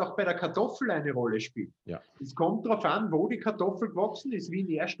die wird auch bei der Kartoffel eine Rolle spielen. Ja. Es kommt darauf an, wo die Kartoffel gewachsen ist, wie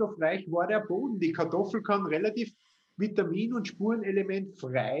nährstoffreich war der Boden. Die Kartoffel kann relativ vitamin- und Spurenelement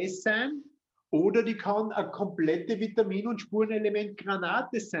frei sein oder die kann eine komplette Vitamin- und Spurenelement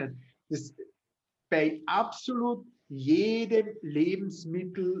Granate sein. Das bei absolut jedem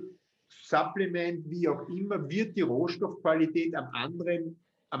Lebensmittel, Supplement, wie auch immer, wird die Rohstoffqualität am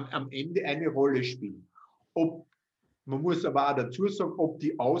Ende eine Rolle spielen. Man muss aber auch dazu sagen, ob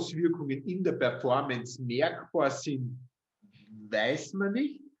die Auswirkungen in der Performance merkbar sind, weiß man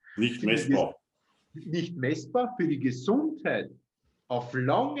nicht. Nicht messbar. Nicht messbar. Für die Gesundheit auf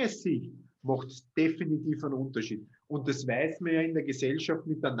lange Sicht macht es definitiv einen Unterschied. Und das weiß man ja in der Gesellschaft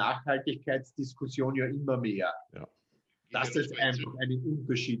mit der Nachhaltigkeitsdiskussion ja immer mehr. Ja. Dass es einfach einen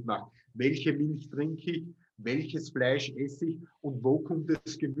Unterschied macht. Welche Milch trinke ich, welches Fleisch esse ich und wo kommt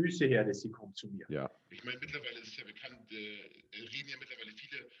das Gemüse her, das ich konsumiere. Ja. Ich meine, mittlerweile ist es ja bekannt, reden ja mittlerweile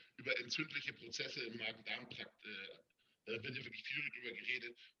viele über entzündliche Prozesse im Magen-Darm-Trakt. Da wird ja wirklich viel drüber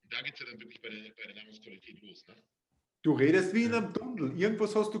geredet. Und da geht es ja dann wirklich bei der Nahrungsqualität los. Ne? Du redest wie in einem Tunnel.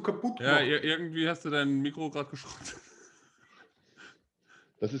 Irgendwas hast du kaputt gemacht. Ja, irgendwie hast du dein Mikro gerade geschrottet.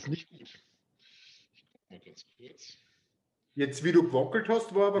 Das ist nicht gut. Ich guck mal ganz kurz. Jetzt, wie du gewackelt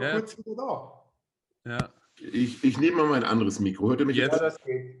hast, war aber Ja. kurz wieder da. Ja. Ich nehme mal mein anderes Mikro. Hört ihr mich Jetzt? jetzt? Ja, das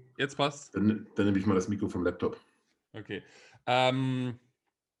geht. Jetzt passt. Dann nehme ich mal das Mikro vom Laptop. Okay.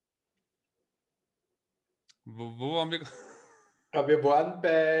 Wo waren wir? Aber wir waren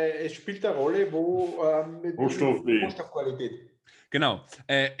bei, es spielt eine Rolle, wo mit Rohstoffqualität. Genau.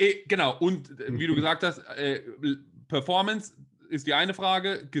 Genau. Und wie du gesagt hast, Performance ist die eine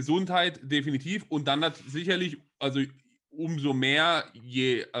Frage, Gesundheit definitiv und dann hat sicherlich, also umso mehr,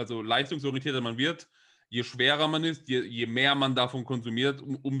 also leistungsorientierter man wird, je schwerer man ist, je mehr man davon konsumiert,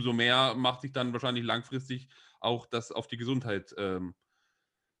 umso mehr macht sich dann wahrscheinlich langfristig auch das auf die Gesundheit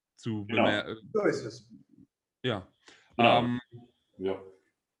zu bemerken. So ist es. Ja. Genau. Ja.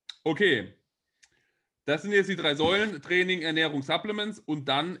 Okay. Das sind jetzt die 3 Säulen, Training, Ernährung, Supplements und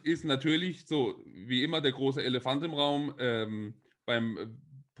dann ist natürlich so, wie immer der große Elefant im Raum beim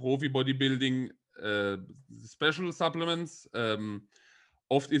Profi-Bodybuilding Special Supplements.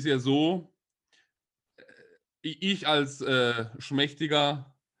 Oft ist ja so, ich als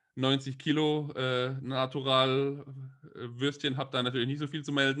schmächtiger 90 Kilo Natural Würstchen habe da natürlich nicht so viel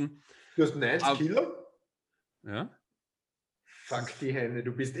zu melden. Du hast 90 Kilo? Ja. Fuck die Hände,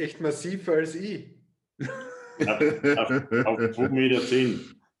 du bist echt massiver als ich. Auf 2,10 Meter.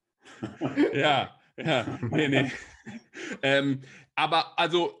 Ja, nee. Aber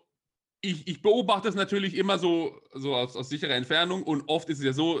also, ich beobachte es natürlich immer so aus sicherer Entfernung und oft ist es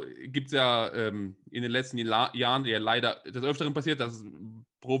ja so, gibt es ja in den letzten Jahren ja leider des Öfteren passiert, dass ein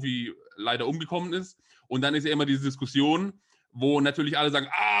Profi leider umgekommen ist und dann ist ja immer diese Diskussion, wo natürlich alle sagen,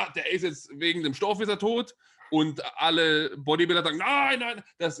 der ist jetzt wegen dem Stoff ist er tot und alle Bodybuilder sagen, nein,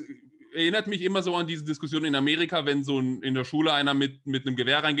 das erinnert mich immer so an diese Diskussion in Amerika, wenn so in der Schule einer mit einem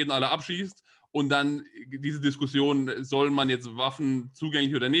Gewehr reingeht und alle abschießt und dann diese Diskussion, soll man jetzt Waffen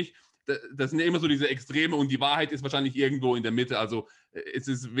zugänglich oder nicht, das sind ja immer so diese Extreme und die Wahrheit ist wahrscheinlich irgendwo in der Mitte. Also es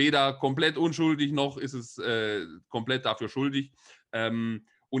ist weder komplett unschuldig, noch ist es komplett dafür schuldig.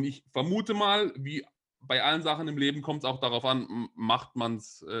 Und ich vermute mal, wie bei allen Sachen im Leben kommt es auch darauf an, macht man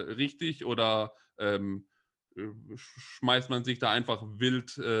es richtig oder schmeißt man sich da einfach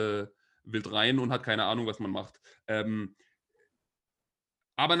wild rein und hat keine Ahnung, was man macht.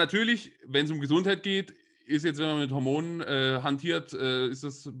 Aber natürlich, wenn es um Gesundheit geht, ist jetzt, wenn man mit Hormonen hantiert, ist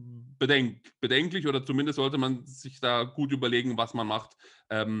es bedenklich oder zumindest sollte man sich da gut überlegen, was man macht.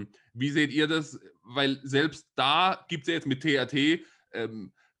 Wie seht ihr das? Weil selbst da gibt es ja jetzt mit TRT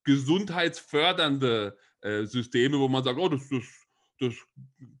gesundheitsfördernde Systeme, wo man sagt, oh, das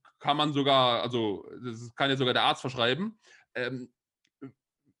kann man sogar, also das kann ja sogar der Arzt verschreiben.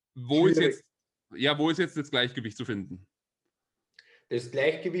 Wo ist jetzt das Gleichgewicht zu finden? Das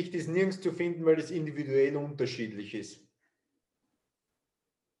Gleichgewicht ist nirgends zu finden, weil es individuell unterschiedlich ist.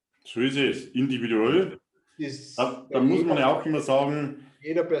 So ist es, individuell. Da muss man ja auch immer sagen,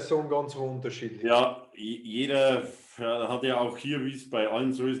 jeder Person ganz unterschiedlich. Ja, jeder hat ja auch hier, wie es bei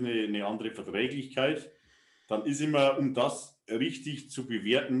allen so ist, eine andere Verträglichkeit. Dann ist immer, um das richtig zu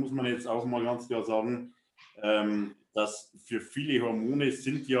bewerten, muss man jetzt auch mal ganz klar sagen, dass für viele Hormone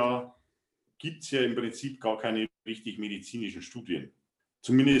gibt es ja im Prinzip gar keine richtig medizinischen Studien.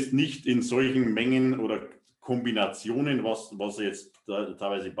 Zumindest nicht in solchen Mengen oder Kombinationen, was jetzt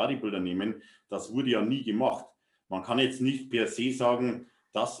teilweise Bodybuilder nehmen. Das wurde ja nie gemacht. Man kann jetzt nicht per se sagen,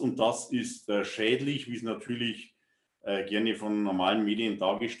 das und das ist schädlich, wie es natürlich gerne von normalen Medien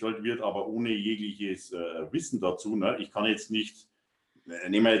dargestellt wird, aber ohne jegliches Wissen dazu. Ne? Ich kann jetzt nicht,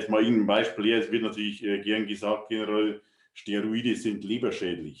 nehmen wir jetzt mal irgendein Beispiel her, es wird natürlich gern gesagt, generell, Steroide sind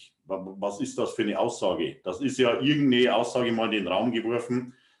leberschädlich. Was ist das für eine Aussage? Das ist ja irgendeine Aussage mal in den Raum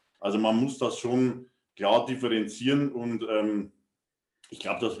geworfen. Also man muss das schon klar differenzieren und ich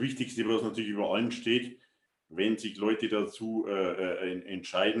glaube, das Wichtigste, was natürlich über allen steht, wenn sich Leute dazu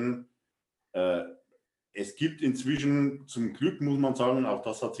entscheiden, es gibt inzwischen zum Glück, muss man sagen, auch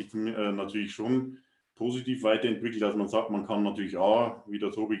das hat sich natürlich schon positiv weiterentwickelt, dass man sagt, man kann natürlich auch, wie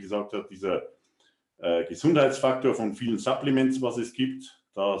der Tobi gesagt hat, dieser Gesundheitsfaktor von vielen Supplements, was es gibt,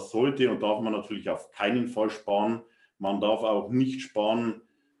 da sollte und darf man natürlich auf keinen Fall sparen. Man darf auch nicht sparen,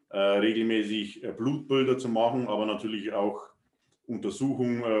 regelmäßig Blutbilder zu machen, aber natürlich auch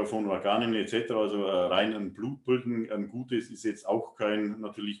Untersuchung von Organen etc. Also rein ein Blutbild, ein gutes, ist jetzt auch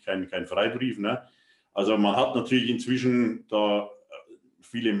natürlich kein Freibrief. Ne? Also man hat natürlich inzwischen da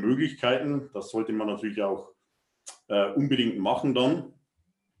viele Möglichkeiten. Das sollte man natürlich auch unbedingt machen dann.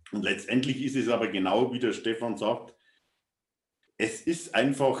 Und letztendlich ist es aber genau, wie der Stefan sagt, es ist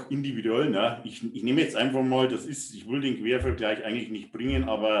einfach individuell. Ne? Ich nehme jetzt einfach mal, ich will den Quervergleich eigentlich nicht bringen,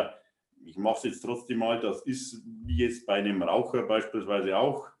 aber ich mache es jetzt trotzdem mal, das ist wie jetzt bei einem Raucher beispielsweise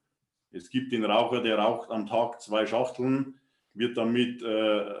auch. Es gibt den Raucher, der raucht am Tag 2 Schachteln, wird damit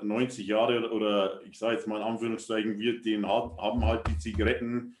 90 Jahre oder ich sage jetzt mal in Anführungszeichen, haben halt die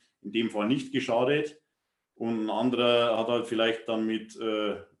Zigaretten in dem Fall nicht geschadet. Und ein anderer hat halt vielleicht dann mit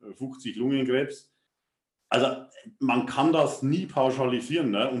 50 Lungenkrebs. Also man kann das nie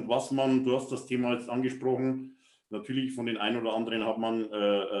pauschalisieren. Ne? Und du hast das Thema jetzt angesprochen, natürlich von den einen oder anderen hat man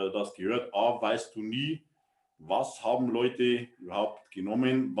das gehört. Weißt du nie, was haben Leute überhaupt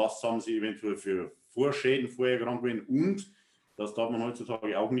genommen, was haben sie eventuell für Vorschäden, Vorerkrankungen und, das darf man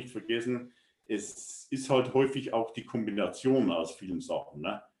heutzutage auch nicht vergessen, es ist halt häufig auch die Kombination aus vielen Sachen.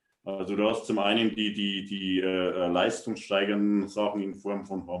 Ne? Also du hast zum einen die leistungssteigernden Sachen in Form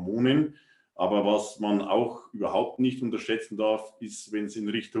von Hormonen, aber was man auch überhaupt nicht unterschätzen darf, ist, wenn es in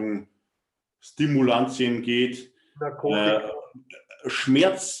Richtung Stimulantien geht,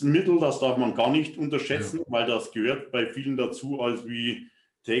 Schmerzmittel, das darf man gar nicht unterschätzen, weil das gehört bei vielen dazu, als wie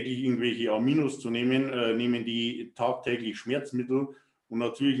täglich irgendwelche Aminos zu nehmen, nehmen die tagtäglich Schmerzmittel und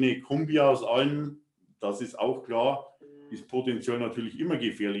natürlich eine Kombi aus allem, das ist auch klar, ist potenziell natürlich immer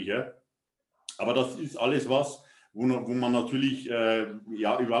gefährlicher. Aber das ist alles was, wo man natürlich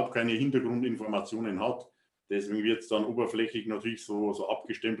überhaupt keine Hintergrundinformationen hat. Deswegen wird es dann oberflächlich natürlich so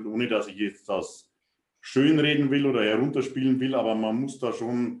abgestempelt, ohne dass ich jetzt das schönreden will oder herunterspielen will, aber man muss da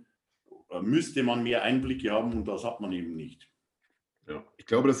schon müsste man mehr Einblicke haben und das hat man eben nicht. Ja, ich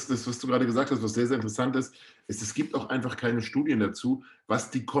glaube, das, was du gerade gesagt hast, was sehr, sehr interessant ist, es gibt auch einfach keine Studien dazu,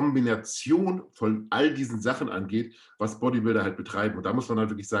 was die Kombination von all diesen Sachen angeht, was Bodybuilder halt betreiben. Und da muss man halt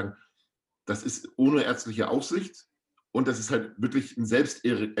wirklich sagen, das ist ohne ärztliche Aufsicht und das ist halt wirklich ein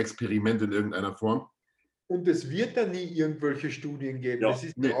Selbstexperiment in irgendeiner Form. Und es wird da nie irgendwelche Studien geben. Ja, Das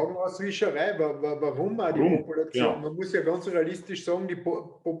ist Augenauswischerei. Warum auch die Population? Ja. Man muss ja ganz realistisch sagen, die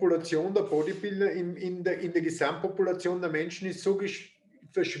Population der Bodybuilder in der Gesamtpopulation der Menschen ist so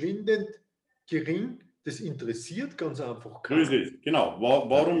verschwindend gering. Das interessiert ganz einfach keinen. So ist es. Genau.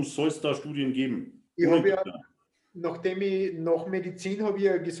 Warum soll es da Studien geben? Ich habe ja, nachdem ich nach Medizin habe ich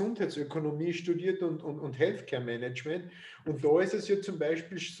ja Gesundheitsökonomie studiert und Healthcare Management. Und da ist es ja zum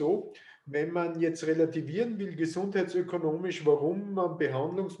Beispiel so, wenn man jetzt relativieren will, gesundheitsökonomisch, warum man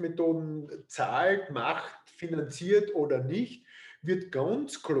Behandlungsmethoden zahlt, macht, finanziert oder nicht, wird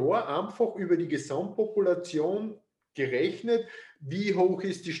ganz klar einfach über die Gesamtpopulation gerechnet, wie hoch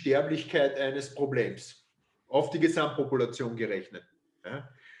ist die Sterblichkeit eines Problems, auf die Gesamtpopulation gerechnet. Ja.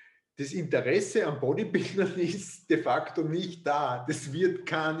 Das Interesse an Bodybuildern ist de facto nicht da. Das wird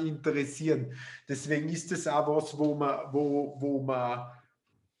keinen interessieren. Deswegen ist es auch was, wo man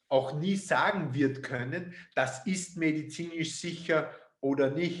auch nie sagen wird können, das ist medizinisch sicher oder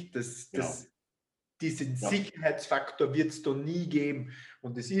nicht. Diesen Sicherheitsfaktor wird es da nie geben.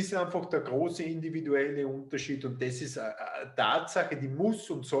 Und es ist einfach der große individuelle Unterschied. Und das ist eine Tatsache, die muss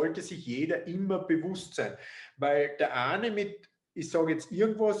und sollte sich jeder immer bewusst sein. Weil der eine mit, ich sage jetzt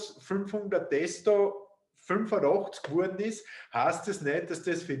irgendwas, 500 Testo 85 geworden ist, heißt es nicht, dass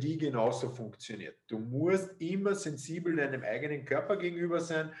das für die genauso funktioniert. Du musst immer sensibel deinem eigenen Körper gegenüber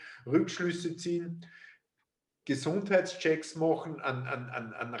sein, Rückschlüsse ziehen, Gesundheitschecks machen,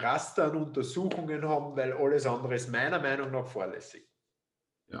 an Raster, an Untersuchungen haben, weil alles andere ist meiner Meinung nach fahrlässig.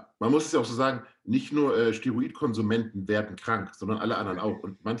 Ja, man muss es ja auch so sagen, nicht nur Steroidkonsumenten werden krank, sondern alle anderen auch.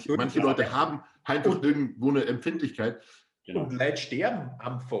 Und manche Leute haben einfach irgendwo eine Empfindlichkeit. Genau. Und Leute sterben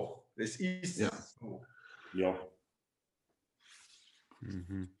einfach. Das ist so. Ja.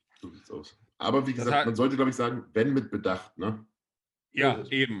 So sieht's aus. Aber wie gesagt, man sollte, glaube ich, sagen, wenn mit Bedacht, ne? Ja,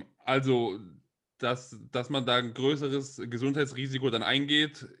 eben. Also, dass man da ein größeres Gesundheitsrisiko dann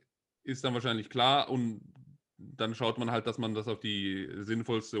eingeht, ist dann wahrscheinlich klar. Und dann schaut man halt, dass man das auf die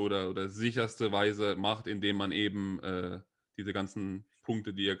sinnvollste oder sicherste Weise macht, indem man eben diese ganzen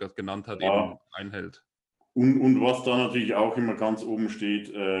Punkte, die er gerade genannt hat, eben einhält. Und was da natürlich auch immer ganz oben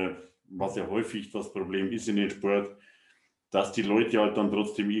steht, was ja häufig das Problem ist in den Sport, dass die Leute halt dann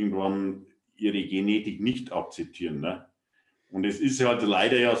trotzdem irgendwann ihre Genetik nicht akzeptieren. Ne? Und es ist halt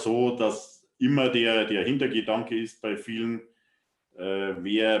leider ja so, dass immer der Hintergedanke ist bei vielen,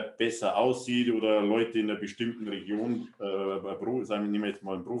 wer besser aussieht oder Leute in einer bestimmten Region, sagen wir jetzt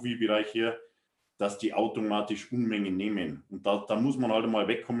mal im Profibereich hier, dass die automatisch Unmengen nehmen. Und da muss man halt mal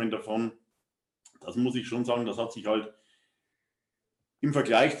wegkommen davon. Das muss ich schon sagen, das hat sich halt im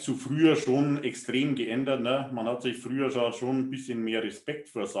Vergleich zu früher schon extrem geändert. Ne? Man hat sich früher schon ein bisschen mehr Respekt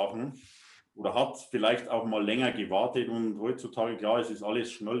vor Sachen oder hat vielleicht auch mal länger gewartet und heutzutage, klar, es ist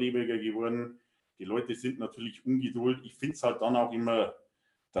alles schnelllebiger geworden. Die Leute sind natürlich ungeduldig. Ich finde es halt dann auch immer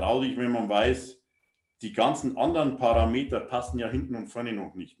traurig, wenn man weiß, die ganzen anderen Parameter passen ja hinten und vorne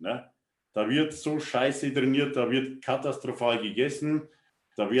noch nicht. Ne? Da wird so scheiße trainiert, da wird katastrophal gegessen.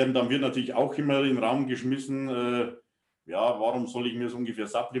 Dann wird natürlich auch immer in den Raum geschmissen, warum soll ich mir so ungefähr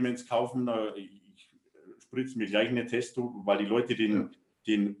Supplements kaufen? Ich spritze mir gleich eine Testo, weil die Leute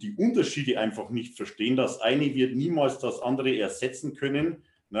die Unterschiede einfach nicht verstehen. Das eine wird niemals das andere ersetzen können.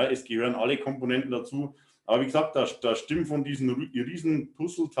 Na, es gehören alle Komponenten dazu. Aber wie gesagt, da stimmt von diesem riesen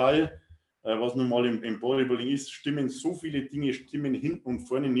Puzzleteil, was nun mal im Bodybuilding ist, stimmen so viele Dinge, stimmen hinten und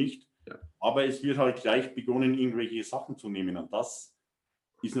vorne nicht. Ja. Aber es wird halt gleich begonnen, irgendwelche Sachen zu nehmen. Und das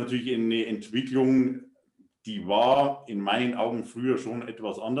ist natürlich eine Entwicklung, die war in meinen Augen früher schon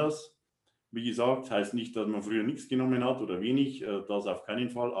etwas anders. Wie gesagt, heißt nicht, dass man früher nichts genommen hat oder wenig, das auf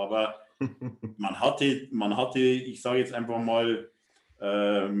keinen Fall, aber man hatte, ich sage jetzt einfach mal,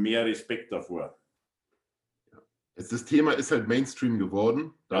 mehr Respekt davor. Das Thema ist halt Mainstream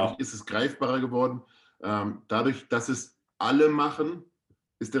geworden, dadurch ist es greifbarer geworden. Dadurch, dass es alle machen,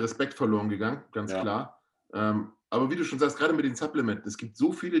 ist der Respekt verloren gegangen, ganz klar. Aber wie du schon sagst, gerade mit den Supplementen, es gibt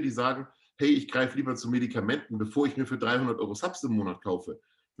so viele, die sagen, hey, ich greife lieber zu Medikamenten, bevor ich mir für 300 € Subs im Monat kaufe.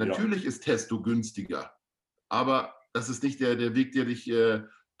 Natürlich ist Testo günstiger, aber das ist nicht der Weg, der dich den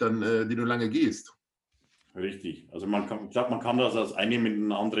du lange gehst. Richtig. Also man kann das eine mit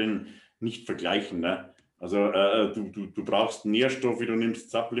dem anderen nicht vergleichen. Ne? Also du brauchst Nährstoffe, du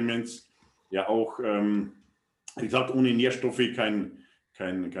nimmst Supplements, ja auch, wie gesagt, ohne Nährstoffe kein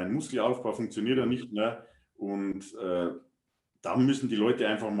kein Muskelaufbau, funktioniert ja nicht. Ne? Und da müssen die Leute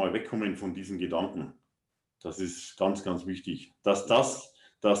einfach mal wegkommen von diesen Gedanken. Das ist ganz, ganz wichtig. Dass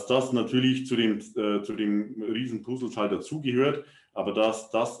das natürlich zu dem Riesenpuzzle halt dazugehört, aber dass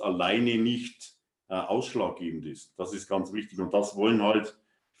das alleine nicht ausschlaggebend ist. Das ist ganz wichtig und das wollen halt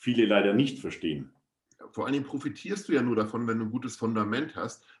viele leider nicht verstehen. Vor allen Dingen profitierst du ja nur davon, wenn du ein gutes Fundament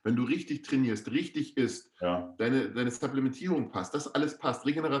hast, wenn du richtig trainierst, richtig isst, deine Supplementierung passt, das alles passt,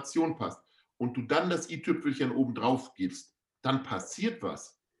 Regeneration passt und du dann das i-Tüpfelchen oben drauf gibst, dann passiert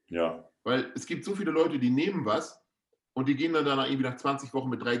was. Ja. Weil es gibt so viele Leute, die nehmen was und die gehen dann danach irgendwie nach 20 Wochen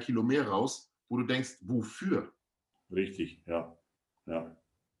mit 3 Kilo mehr raus, wo du denkst, wofür? Richtig, ja.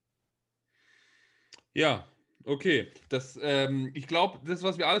 Ja, okay. Ich glaube, das,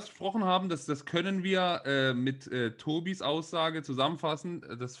 was wir alles besprochen haben, das können wir mit Tobis Aussage zusammenfassen.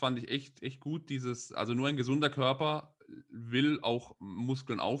 Das fand ich echt gut. Also nur ein gesunder Körper will auch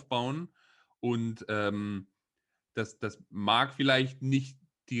Muskeln aufbauen. Und das mag vielleicht nicht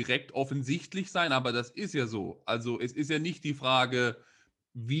direkt offensichtlich sein, aber das ist ja so. Also es ist ja nicht die Frage,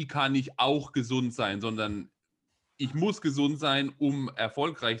 wie kann ich auch gesund sein, sondern ich muss gesund sein, um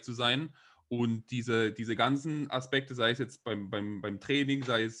erfolgreich zu sein. Und diese ganzen Aspekte, sei es jetzt beim Training,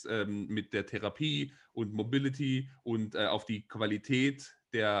 sei es mit der Therapie und Mobility und auf die Qualität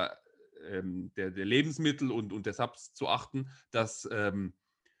der Lebensmittel und der Subs zu achten, das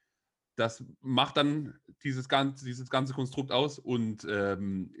macht dann dieses ganze Konstrukt aus. Und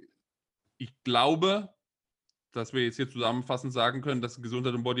ich glaube, dass wir jetzt hier zusammenfassend sagen können, dass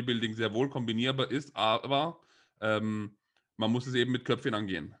Gesundheit und Bodybuilding sehr wohl kombinierbar ist, aber man muss es eben mit Köpfchen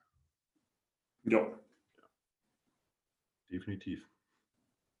angehen. Ja. Definitiv.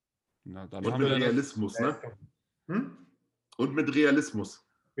 Na, dann und haben mit wir Realismus, ne? Und mit Realismus.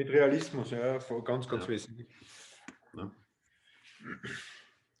 Mit Realismus, ja, ganz wesentlich. Ja.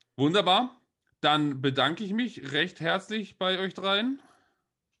 Wunderbar. Dann bedanke ich mich recht herzlich bei euch dreien.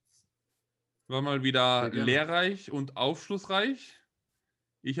 War mal wieder lehrreich und aufschlussreich.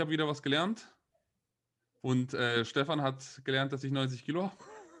 Ich habe wieder was gelernt. Und Stefan hat gelernt, dass ich 90 Kilo habe.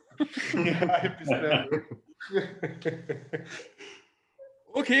 Ja, ein bisschen.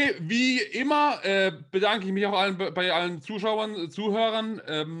 Okay, wie immer bedanke ich mich auch bei allen Zuschauern,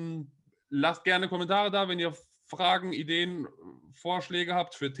 Zuhörern. Lasst gerne Kommentare da, wenn ihr Fragen, Ideen, Vorschläge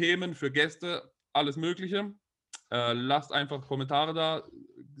habt für Themen, für Gäste, alles Mögliche. Lasst einfach Kommentare da,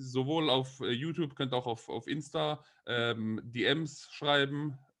 sowohl auf YouTube, könnt auch auf Insta DMs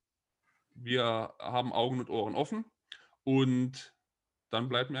schreiben. Wir haben Augen und Ohren offen. Und dann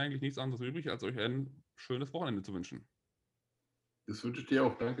bleibt mir eigentlich nichts anderes übrig, als euch ein schönes Wochenende zu wünschen. Das wünsche ich dir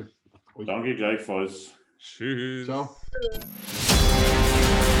auch. Danke. Danke gleichfalls. Tschüss. Ciao.